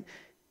point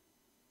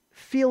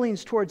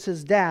feelings towards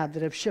his dad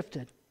that have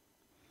shifted.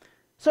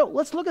 So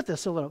let's look at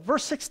this a little.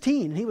 Verse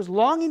 16, he was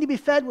longing to be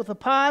fed with the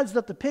pods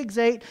that the pigs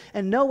ate,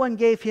 and no one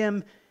gave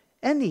him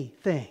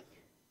anything.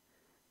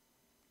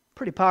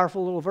 Pretty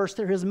powerful little verse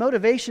there. His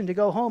motivation to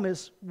go home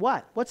is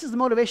what? What's his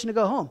motivation to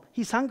go home?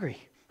 He's hungry.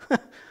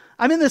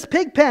 I'm in this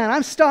pig pen.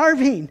 I'm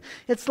starving.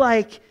 It's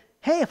like,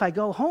 hey, if I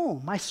go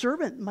home,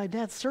 my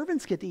dad's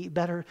servants get to eat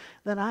better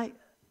than I.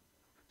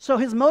 So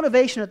his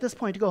motivation at this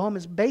point to go home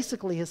is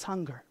basically his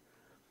hunger.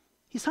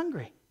 He's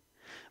hungry.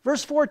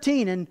 Verse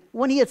 14, and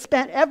when he had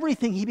spent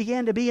everything, he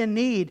began to be in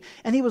need,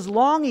 and he was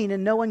longing,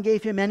 and no one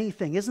gave him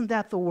anything. Isn't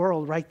that the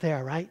world right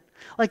there, right?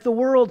 Like the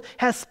world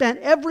has spent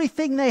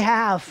everything they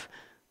have.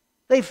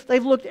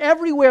 They've looked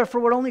everywhere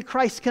for what only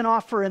Christ can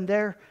offer, and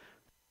they're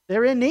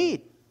in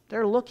need.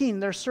 They're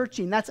looking, they're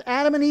searching. That's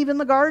Adam and Eve in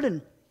the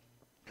garden,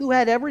 who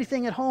had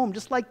everything at home,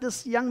 just like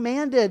this young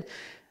man did,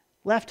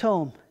 left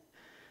home.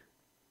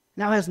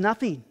 Now has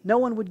nothing. No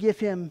one would give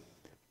him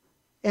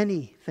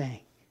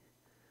anything.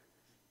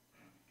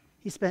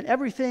 He spent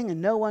everything and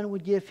no one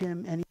would give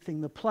him anything.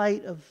 The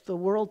plight of the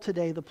world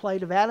today, the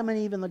plight of Adam and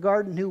Eve in the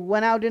garden who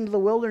went out into the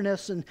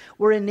wilderness and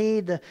were in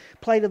need, the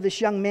plight of this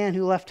young man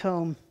who left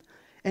home.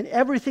 And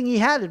everything he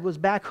had was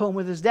back home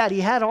with his dad.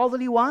 He had all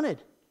that he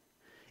wanted.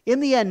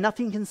 In the end,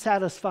 nothing can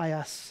satisfy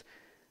us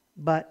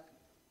but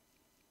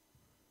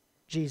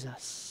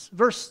Jesus.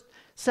 Verse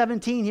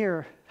 17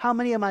 here, how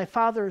many of my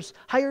father's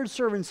hired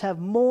servants have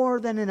more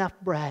than enough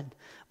bread,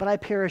 but I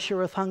perish here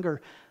with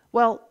hunger?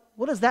 Well,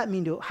 what does that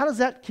mean how does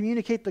that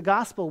communicate the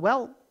gospel?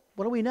 Well,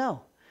 what do we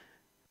know?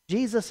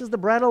 Jesus is the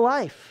bread of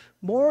life.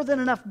 More than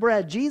enough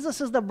bread.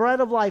 Jesus is the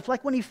bread of life.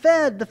 Like when he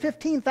fed the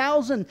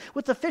 15,000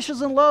 with the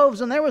fishes and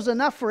loaves, and there was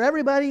enough for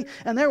everybody,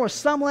 and there was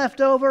some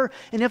left over.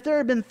 And if there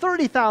had been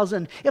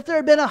 30,000, if there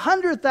had been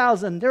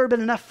 100,000, there had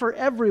been enough for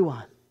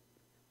everyone.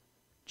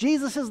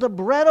 Jesus is the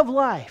bread of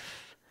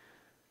life.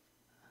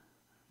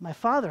 My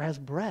Father has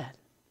bread.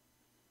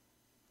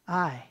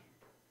 I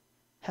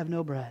have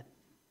no bread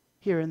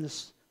here in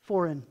this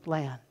foreign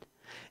land.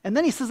 And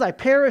then he says, I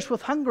perish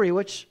with hunger,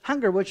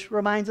 which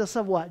reminds us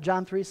of what?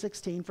 John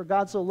 3:16. For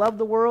God so loved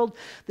the world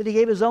that he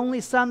gave his only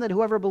Son, that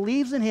whoever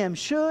believes in him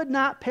should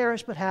not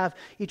perish but have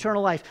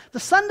eternal life. The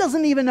Son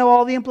doesn't even know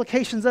all the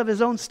implications of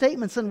his own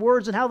statements and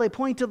words and how they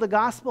point to the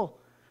gospel.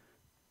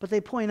 But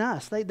they point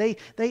us.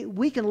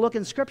 We can look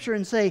in Scripture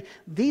and say,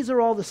 these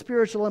are all the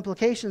spiritual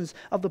implications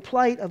of the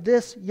plight of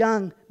this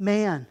young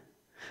man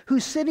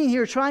who's sitting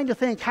here trying to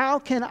think, how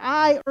can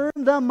I earn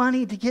the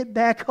money to get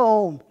back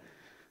home?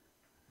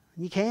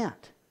 You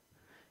can't.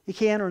 You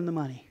can't earn the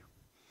money.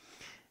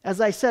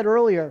 As I said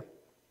earlier,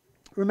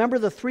 remember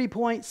the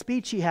 3-point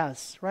speech he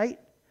has, right?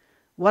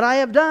 What I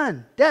have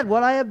done. Dad,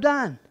 what I have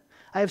done.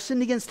 I have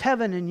sinned against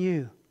heaven and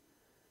you.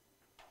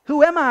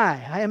 Who am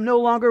I? I am no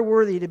longer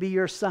worthy to be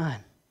your son.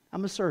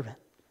 I'm a servant.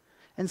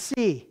 And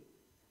see,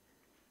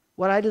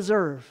 what I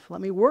deserve.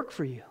 Let me work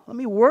for you. Let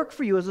me work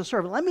for you as a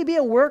servant. Let me be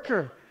a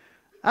worker.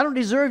 I don't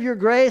deserve your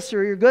grace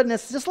or your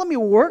goodness. Just let me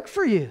work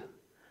for you.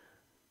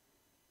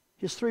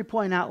 His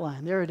 3-point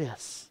outline. There it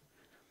is.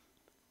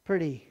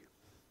 Pretty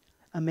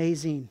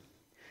amazing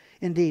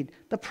indeed.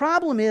 The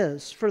problem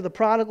is, for the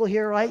prodigal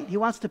here, right? He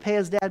wants to pay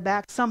his dad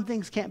back. Some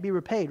things can't be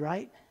repaid,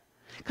 right?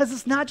 Because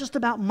it's not just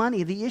about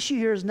money. The issue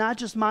here is not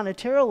just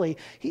monetarily.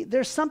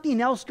 There's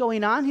something else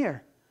going on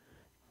here.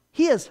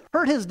 He has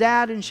hurt his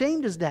dad and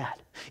shamed his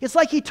dad. It's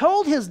like he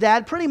told his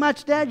dad, pretty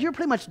much, Dad, you're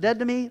pretty much dead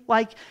to me.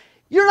 Like,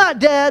 you're not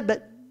dead,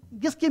 but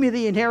just give me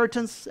the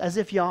inheritance as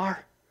if you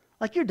are.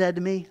 Like, you're dead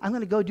to me. I'm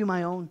going to go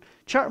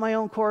chart my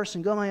own course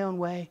and go my own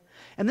way.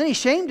 And then he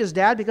shamed his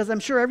dad because I'm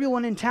sure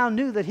everyone in town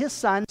knew that his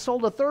son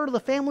sold 1/3 of the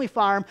family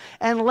farm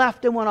and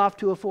left and went off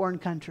to a foreign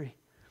country.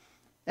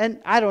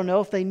 And I don't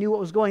know if they knew what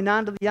was going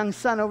on to the young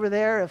son over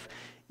there,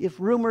 if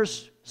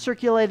rumors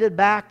circulated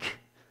back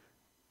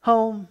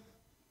home,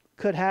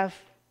 could have.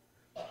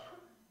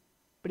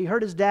 But he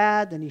hurt his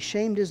dad, and he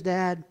shamed his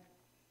dad.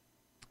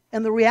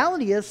 And the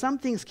reality is, some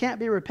things can't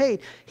be repaid.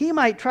 He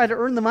might try to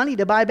earn the money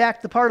to buy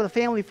back the part of the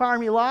family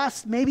farm he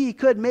lost. Maybe he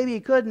could, maybe he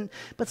couldn't.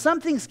 But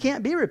some things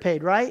can't be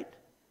repaid, right?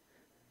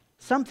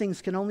 Some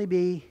things can only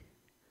be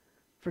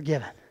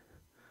forgiven.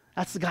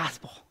 That's the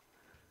gospel.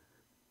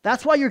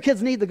 That's why your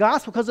kids need the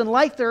gospel, because in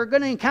life they're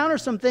going to encounter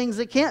some things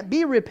that can't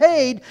be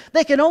repaid.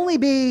 They can only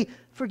be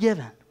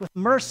forgiven with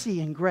mercy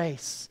and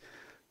grace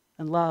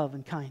and love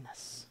and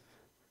kindness,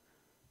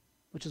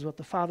 which is what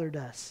the Father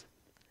does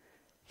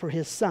for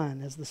his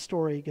Son as the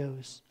story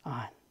goes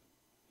on.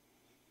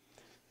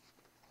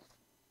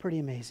 Pretty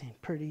amazing,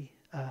 pretty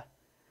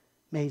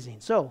amazing.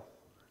 So,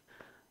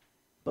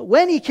 but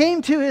when he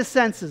came to his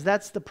senses,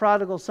 that's the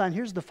prodigal son.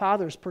 Here's the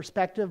father's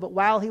perspective. But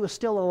while he was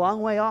still a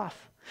long way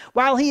off,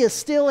 while he is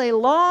still a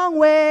long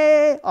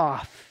way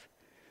off,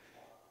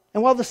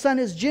 and while the son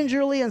is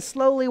gingerly and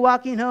slowly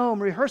walking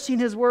home, rehearsing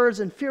his words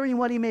and fearing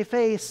what he may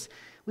face,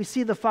 we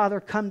see the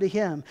Father come to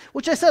him,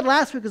 which I said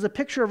last week is a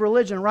picture of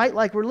religion, right?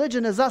 Like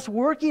religion is us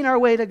working our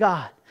way to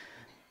God.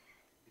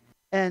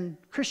 And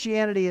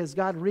Christianity is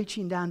God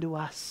reaching down to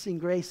us in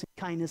grace and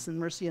kindness and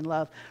mercy and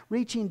love,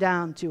 reaching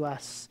down to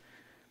us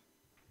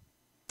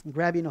and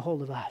grabbing a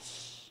hold of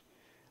us.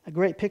 A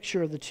great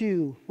picture of the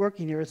two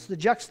working here. It's the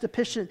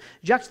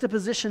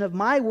juxtaposition of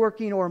my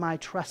working or my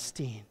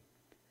trusting.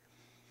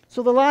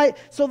 So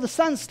the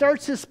son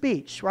starts his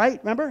speech, right?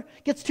 Remember?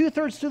 Gets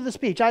 2/3 through the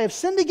speech. I have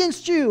sinned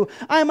against you.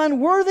 I am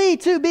unworthy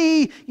to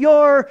be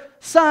your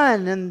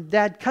son. And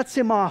dad cuts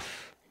him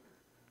off.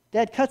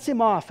 Dad cuts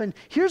him off. And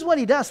here's what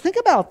he does. Think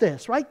about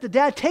this, right? The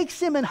dad takes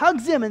him and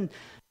hugs him,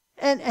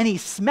 and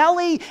he's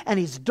smelly, and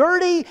he's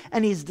dirty,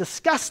 and he's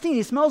disgusting.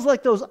 He smells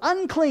like those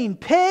unclean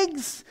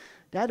pigs.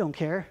 Dad don't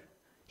care.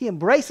 He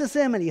embraces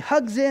him, and he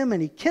hugs him,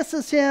 and he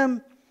kisses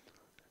him.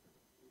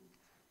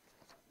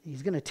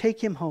 He's going to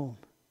take him home.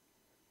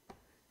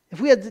 If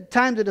we had the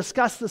time to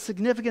discuss the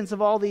significance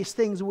of all these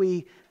things,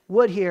 we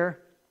would here.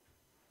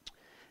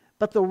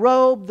 But the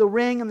robe, the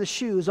ring, and the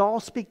shoes all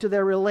speak to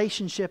their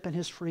relationship and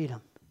his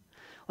freedom.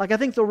 Like I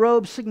think the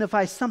robe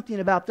signifies something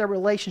about their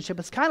relationship.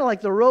 It's kind of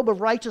like the robe of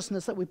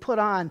righteousness that we put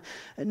on,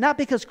 not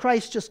because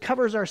Christ just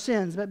covers our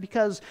sins, but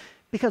because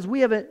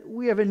we have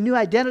a new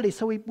identity.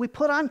 So we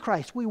put on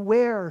Christ. We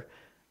wear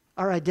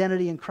our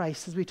identity in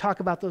Christ as we talk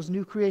about those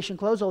new creation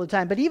clothes all the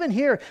time. But even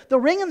here, the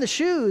ring and the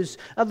shoes,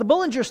 the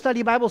Bullinger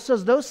Study Bible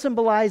says those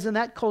symbolize in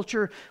that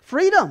culture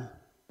freedom.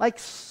 Like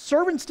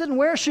servants didn't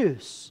wear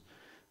shoes,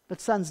 but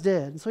sons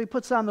did. And so he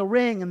puts on the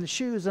ring and the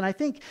shoes. And I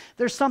think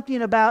there's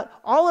something about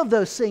all of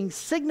those things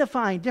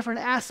signifying different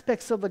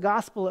aspects of the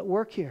gospel at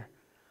work here.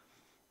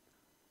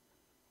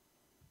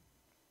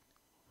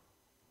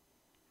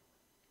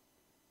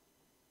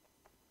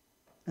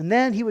 And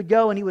then he would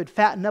go and he would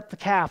fatten up the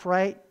calf,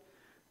 right?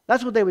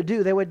 That's what they would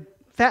do. They would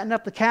fatten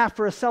up the calf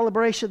for a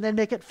celebration, then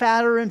make it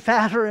fatter and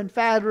fatter and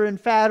fatter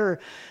and fatter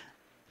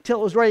until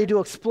it was ready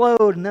to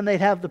explode, and then they'd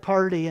have the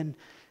party. And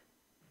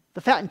the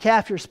fattened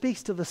calf here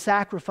speaks to the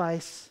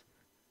sacrifice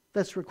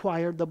that's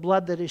required, the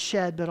blood that is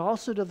shed, but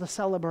also to the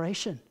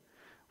celebration,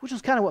 which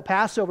is kind of what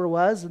Passover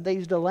was. And they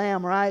used a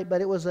lamb, right?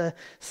 But it was a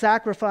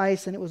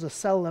sacrifice and it was a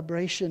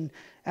celebration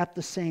at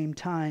the same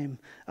time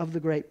of the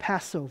great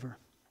Passover.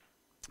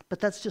 But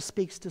that just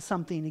speaks to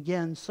something,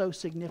 again, so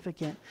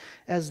significant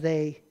as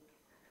they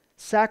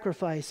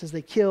sacrifice, as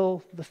they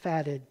kill the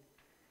fatted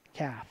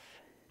calf.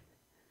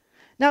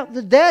 Now,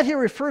 the dad here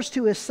refers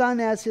to his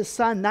son as his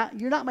son.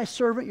 You're not my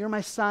servant, you're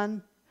my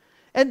son.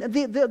 And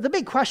the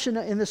big question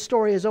in this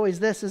story is always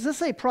this. Is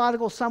this a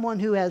prodigal, someone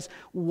who has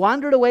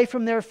wandered away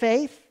from their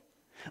faith?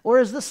 Or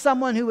is this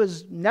someone who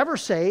was never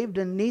saved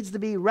and needs to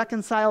be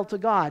reconciled to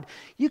God?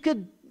 You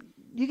can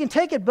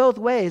take it both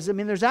ways. I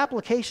mean, there's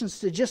applications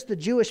to just the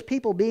Jewish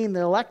people being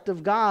the elect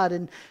of God,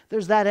 and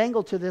there's that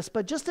angle to this.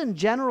 But just in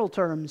general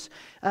terms,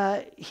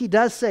 he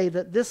does say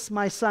that this,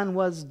 my son,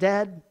 was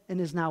dead and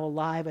is now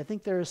alive. I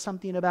think there is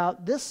something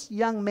about this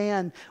young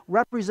man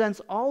represents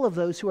all of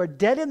those who are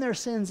dead in their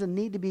sins and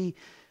need to be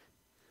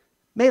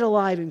made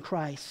alive in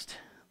Christ.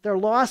 They're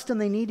lost and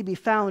they need to be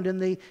found.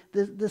 And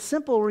the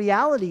simple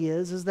reality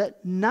is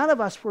that none of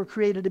us were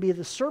created to be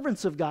the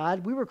servants of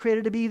God. We were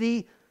created to be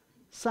the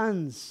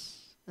sons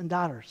and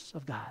daughters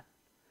of God.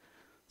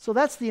 So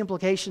that's the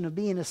implication of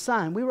being a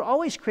son. We were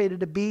always created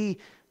to be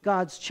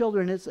God's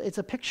children. It's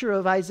a picture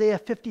of Isaiah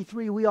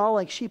 53. We all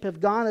like sheep have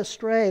gone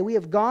astray. We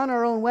have gone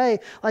our own way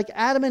like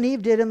Adam and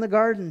Eve did in the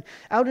garden,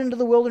 out into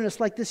the wilderness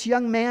like this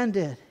young man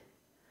did.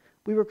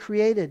 We were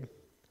created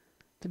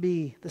to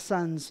be the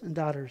sons and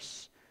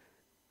daughters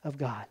of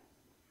God.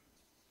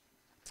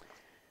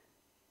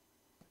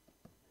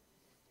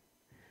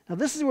 Now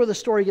this is where the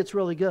story gets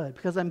really good,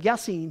 because I'm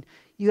guessing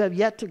you have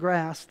yet to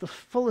grasp the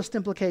fullest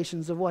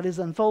implications of what is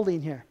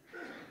unfolding here.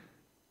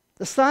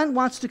 The son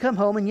wants to come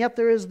home, and yet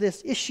there is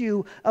this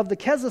issue of the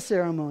Keza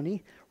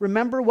ceremony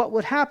remember what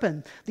would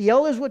happen. The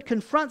elders would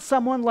confront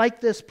someone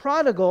like this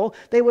prodigal.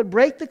 They would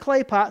break the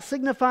clay pot,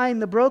 signifying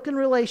the broken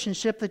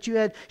relationship that you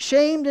had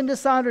shamed and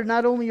dishonored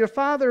not only your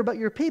father but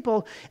your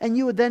people, and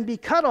you would then be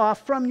cut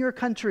off from your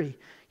country,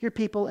 your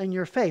people, and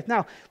your faith.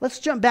 Now, let's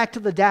jump back to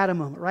the dad a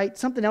moment, right?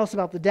 Something else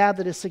about the dad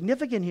that is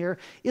significant here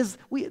is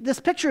this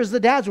picture is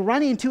the dad's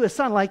running to his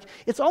son. Like,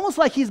 it's almost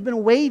like he's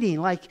been waiting,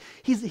 like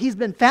he's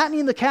been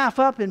fattening the calf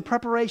up in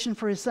preparation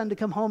for his son to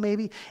come home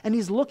maybe, and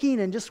he's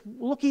looking and just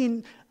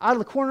looking out of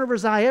the corner of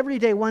his eye every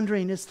day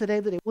wondering, is today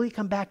the day? Will he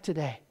come back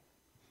today?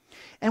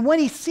 And when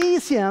he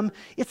sees him,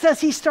 it says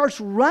he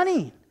starts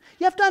running.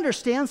 You have to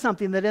understand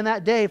something, that in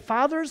that day,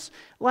 fathers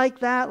like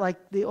that,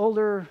 like the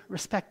older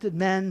respected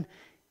men,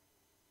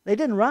 they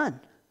didn't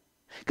run.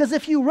 Because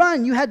if you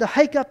run, you had to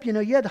hike up,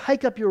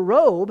 your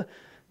robe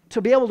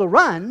to be able to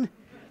run.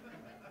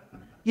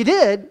 You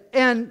did.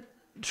 And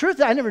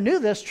truth, I never knew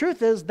this.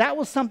 Truth is, that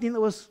was something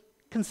that was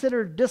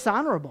considered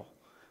dishonorable.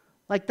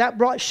 Like, that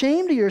brought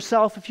shame to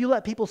yourself if you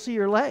let people see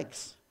your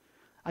legs.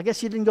 I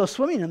guess you didn't go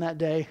swimming in that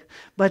day.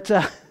 But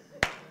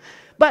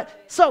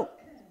so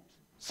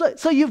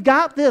you've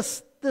got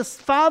this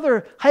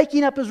father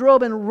hiking up his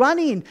robe and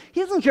running.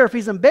 He doesn't care if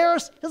he's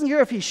embarrassed. He doesn't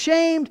care if he's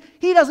shamed.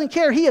 He doesn't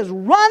care. He is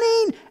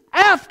running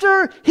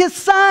after his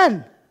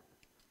son.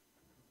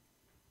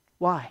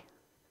 Why?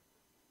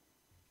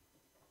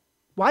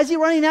 Why is he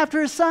running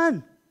after his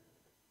son?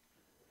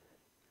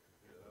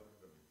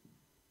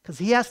 Because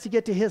he has to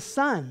get to his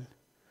son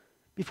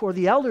before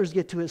the elders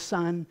get to his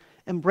son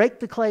and break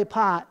the clay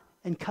pot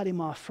and cut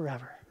him off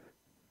forever.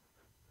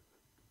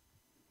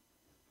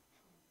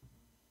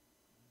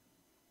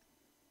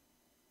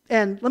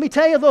 And let me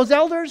tell you, those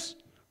elders,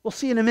 we'll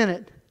see in a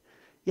minute,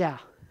 yeah,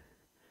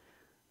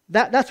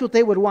 that's what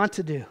they would want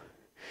to do.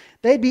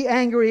 They'd be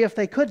angry if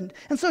they couldn't.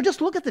 And so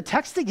just look at the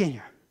text again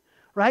here,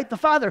 right? The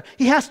father,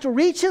 he has to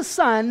reach his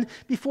son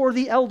before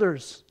the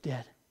elders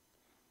did.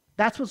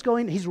 That's what's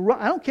going on.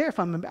 I don't care if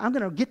I'm going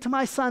to get to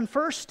my son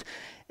first,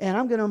 and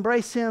I'm going to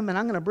embrace him, and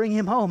I'm going to bring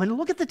him home. And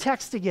look at the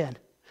text again,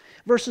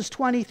 verses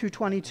 20 through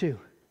 22.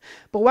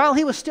 But while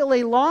he was still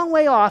a long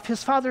way off,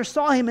 his father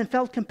saw him and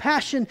felt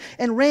compassion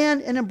and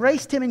ran and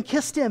embraced him and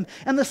kissed him.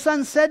 And the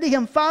son said to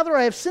him, Father,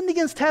 I have sinned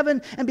against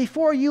heaven and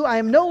before you. I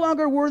am no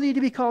longer worthy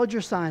to be called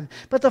your son.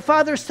 But the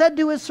father said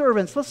to his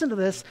servants, listen to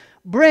this,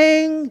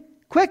 bring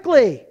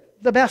quickly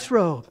the best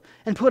robe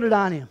and put it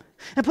on him.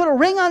 And put a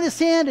ring on his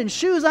hand and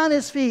shoes on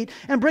his feet,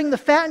 and bring the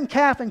fattened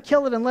calf and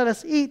kill it, and let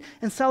us eat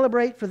and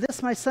celebrate. For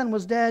this my son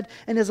was dead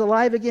and is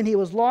alive again. He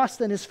was lost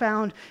and is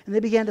found. And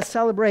they began to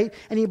celebrate.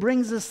 And he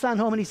brings his son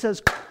home and he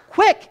says,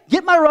 quick,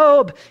 get my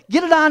robe,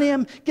 get it on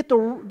him, get the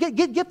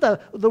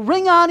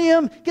ring on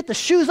him, get the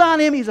shoes on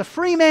him. He's a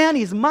free man.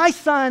 He's my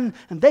son,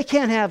 and they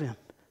can't have him.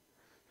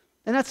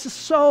 And that's just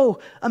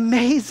so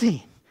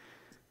amazing.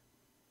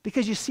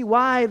 Because you see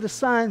why the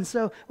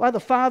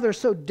father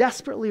so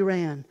desperately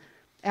ran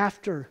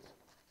after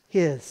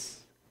his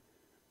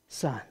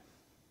son.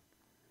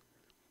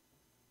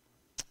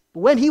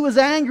 When he was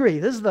angry,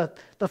 this is the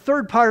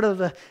third part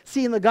of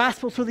seeing the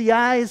gospel through the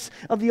eyes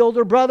of the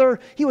older brother.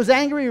 He was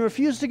angry and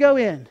refused to go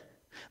in.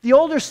 The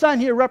older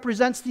son here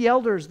represents the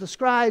elders, the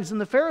scribes,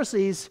 and the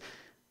Pharisees.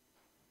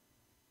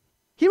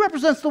 He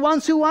represents the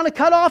ones who want to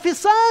cut off his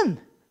son.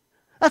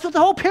 That's what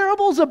the whole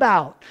parable's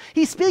about.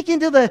 He's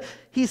speaking to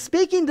these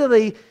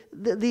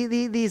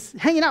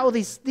hanging out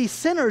with these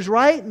sinners,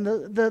 right? And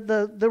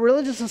the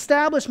religious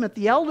establishment,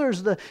 the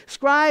elders, the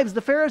scribes,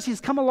 the Pharisees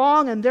come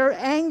along and they're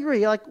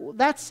angry. Like,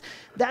 that's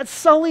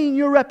sullying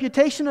your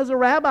reputation as a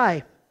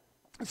rabbi.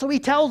 So he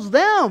tells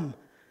them,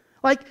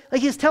 like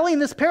he's telling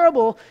this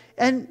parable,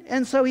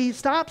 and so he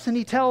stops and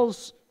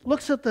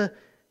looks at the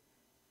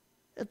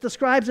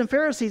scribes and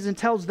Pharisees and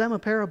tells them a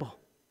parable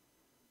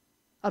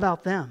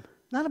about them.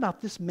 Not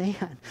about this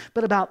man,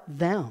 but about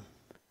them.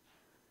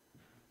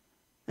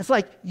 It's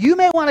like, you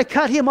may want to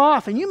cut him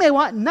off and you may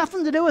want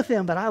nothing to do with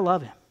him, but I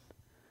love him.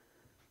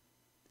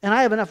 And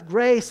I have enough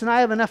grace and I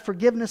have enough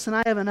forgiveness and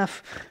I have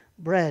enough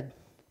bread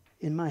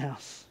in my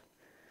house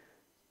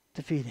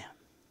to feed him.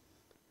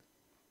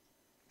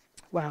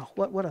 Wow,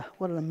 what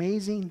an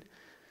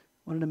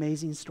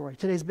amazing story.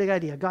 Today's big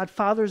idea. God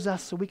fathers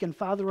us so we can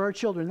father our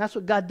children. That's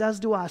what God does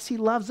to us. He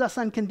loves us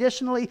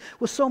unconditionally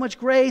with so much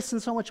grace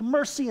and so much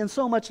mercy and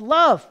so much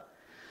love.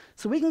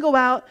 So we can go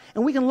out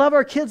and we can love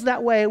our kids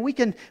that way. We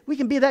can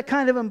be that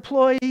kind of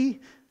employee.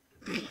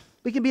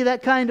 We can be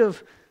that kind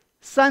of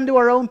son to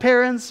our own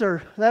parents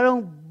or that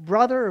own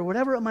brother or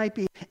whatever it might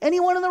be.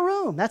 Anyone in the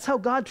room. That's how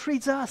God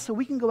treats us. So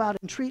we can go out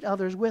and treat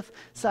others with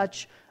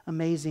such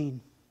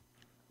amazing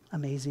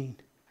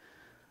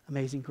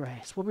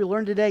grace. What we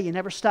learned today, you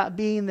never stop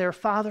being their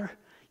father.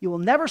 You will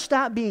never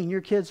stop being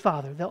your kid's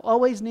father. They'll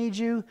always need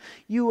you.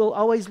 You will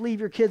always leave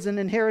your kids an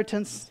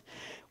inheritance.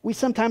 We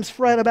sometimes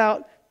fret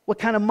about what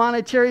kind of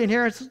monetary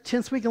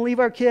inheritance we can leave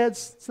our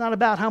kids. It's not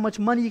about how much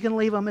money you can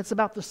leave them. It's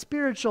about the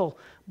spiritual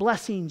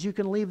blessings you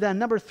can leave them.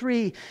 Number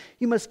 3,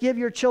 you must give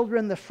your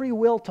children the free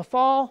will to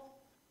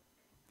fall.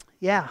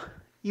 Yeah,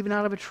 even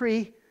out of a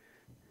tree.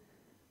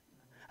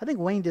 I think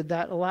Wayne did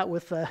that a lot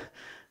with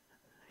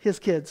his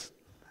kids.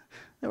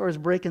 They were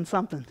breaking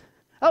something.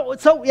 Oh,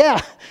 so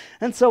yeah,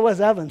 and so was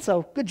Evan.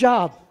 So good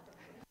job.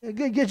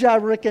 Good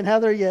job, Rick and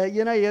Heather.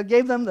 You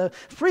gave them the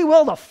free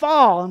will to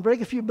fall and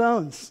break a few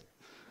bones.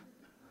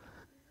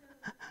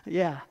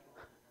 Yeah.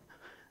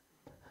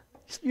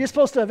 You're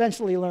supposed to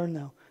eventually learn,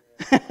 though.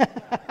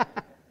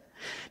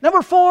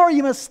 Number 4,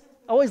 you must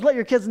always let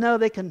your kids know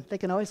they can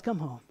always come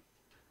home.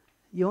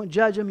 You won't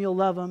judge them, you'll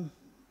love them,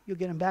 you'll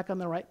get them back on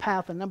the right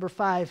path. And number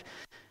 5,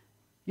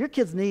 your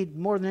kids need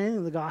more than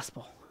anything the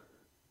gospel,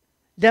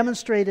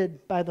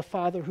 demonstrated by the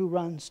Father who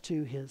runs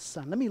to his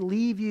Son. Let me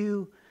leave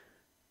you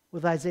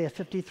with Isaiah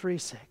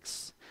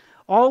 53:6.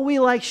 All we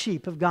like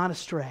sheep have gone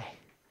astray.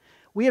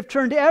 We have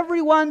turned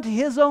everyone to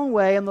his own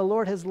way, and the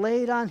Lord has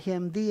laid on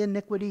him the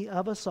iniquity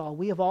of us all.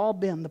 We have all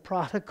been the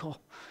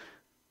prodigal.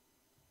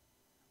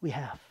 We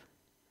have.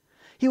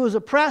 He was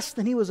oppressed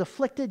and he was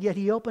afflicted, yet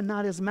he opened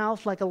not his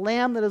mouth. Like a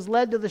lamb that is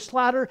led to the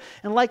slaughter,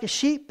 and like a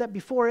sheep that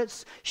before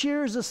its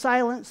shears is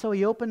silent, so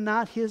he opened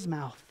not his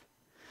mouth.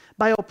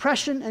 By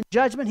oppression and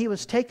judgment he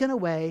was taken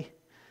away.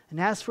 And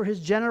as for his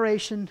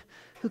generation,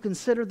 who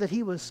considered that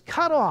he was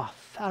cut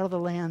off out of the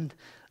land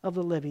of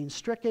the living,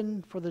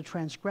 stricken for the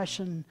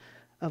transgression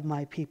of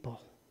my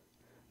people.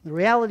 The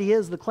reality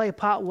is the clay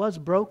pot was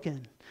broken.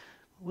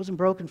 It wasn't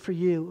broken for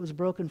you. It was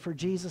broken for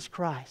Jesus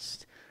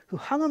Christ, who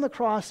hung on the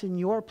cross in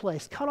your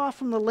place, cut off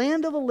from the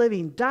land of the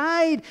living,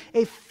 died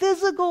a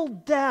physical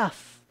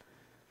death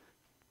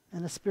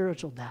and a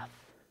spiritual death,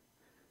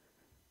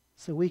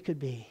 so we could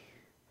be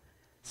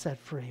set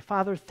free.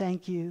 Father,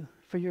 thank you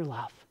for your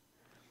love.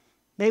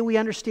 May we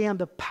understand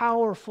the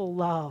powerful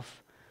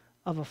love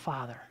of a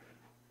Father,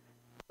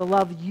 the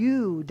love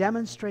you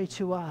demonstrate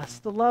to us,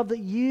 the love that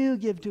you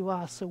give to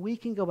us so we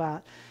can go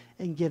out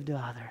and give to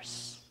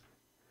others.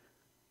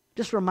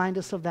 Just remind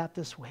us of that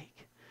this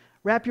week.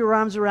 Wrap your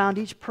arms around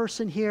each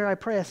person here. I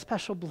pray a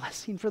special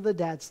blessing for the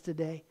dads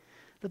today,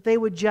 that they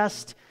would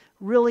just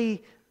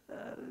really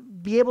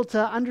be able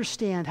to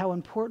understand how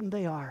important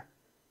they are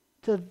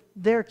to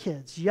their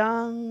kids,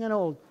 young and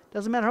old.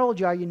 Doesn't matter how old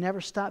you are, you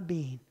never stop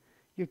being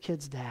your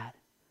kid's dad.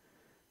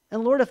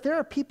 And Lord, if there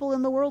are people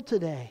in the world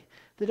today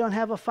that don't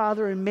have a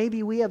father, and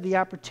maybe we have the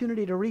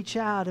opportunity to reach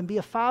out and be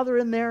a father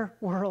in their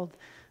world,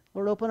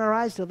 Lord, open our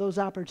eyes to those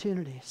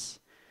opportunities.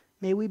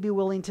 May we be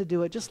willing to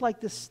do it. Just like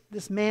this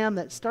man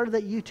that started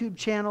that YouTube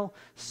channel,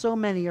 so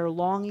many are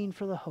longing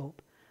for the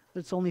hope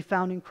that's only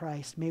found in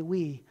Christ. May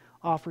we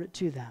offer it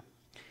to them.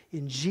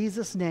 In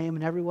Jesus' name,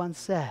 and everyone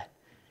said,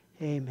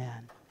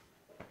 amen.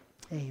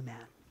 Amen.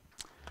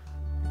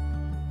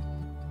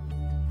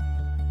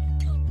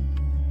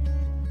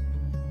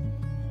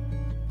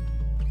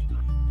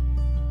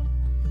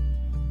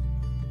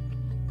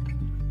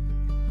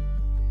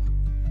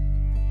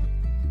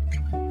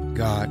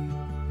 God,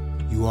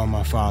 you are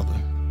my Father.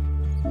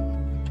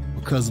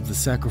 Because of the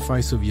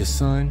sacrifice of your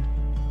Son,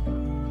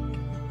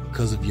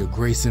 because of your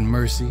grace and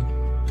mercy,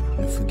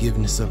 and the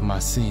forgiveness of my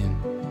sin.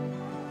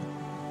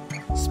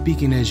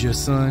 Speaking as your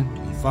son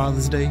on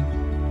Father's Day,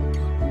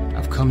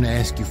 I've come to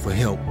ask you for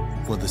help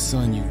for the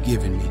son you've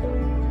given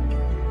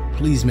me.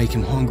 Please make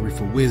him hungry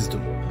for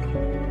wisdom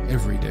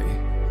every day.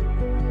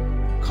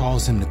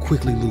 Cause him to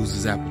quickly lose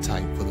his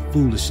appetite for the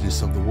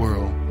foolishness of the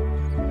world.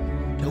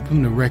 Help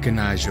him to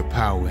recognize your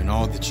power in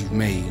all that you've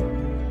made,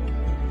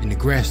 and to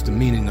grasp the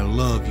meaning of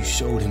love you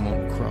showed him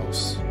on the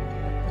cross.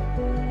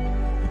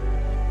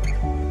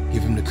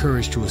 Give him the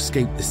courage to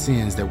escape the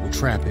sins that will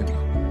trap him,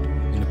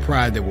 and the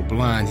pride that will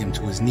blind him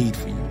to his need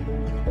for you.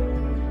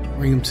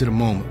 Bring him to the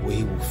moment where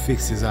he will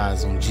fix his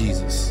eyes on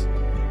Jesus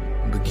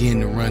and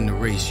begin to run the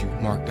race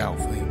you've marked out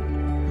for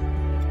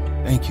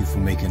him. Thank you for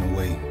making a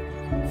way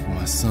for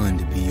my son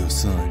to be your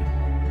son.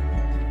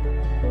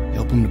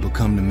 Help him to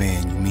become the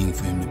man you mean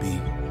for him to be.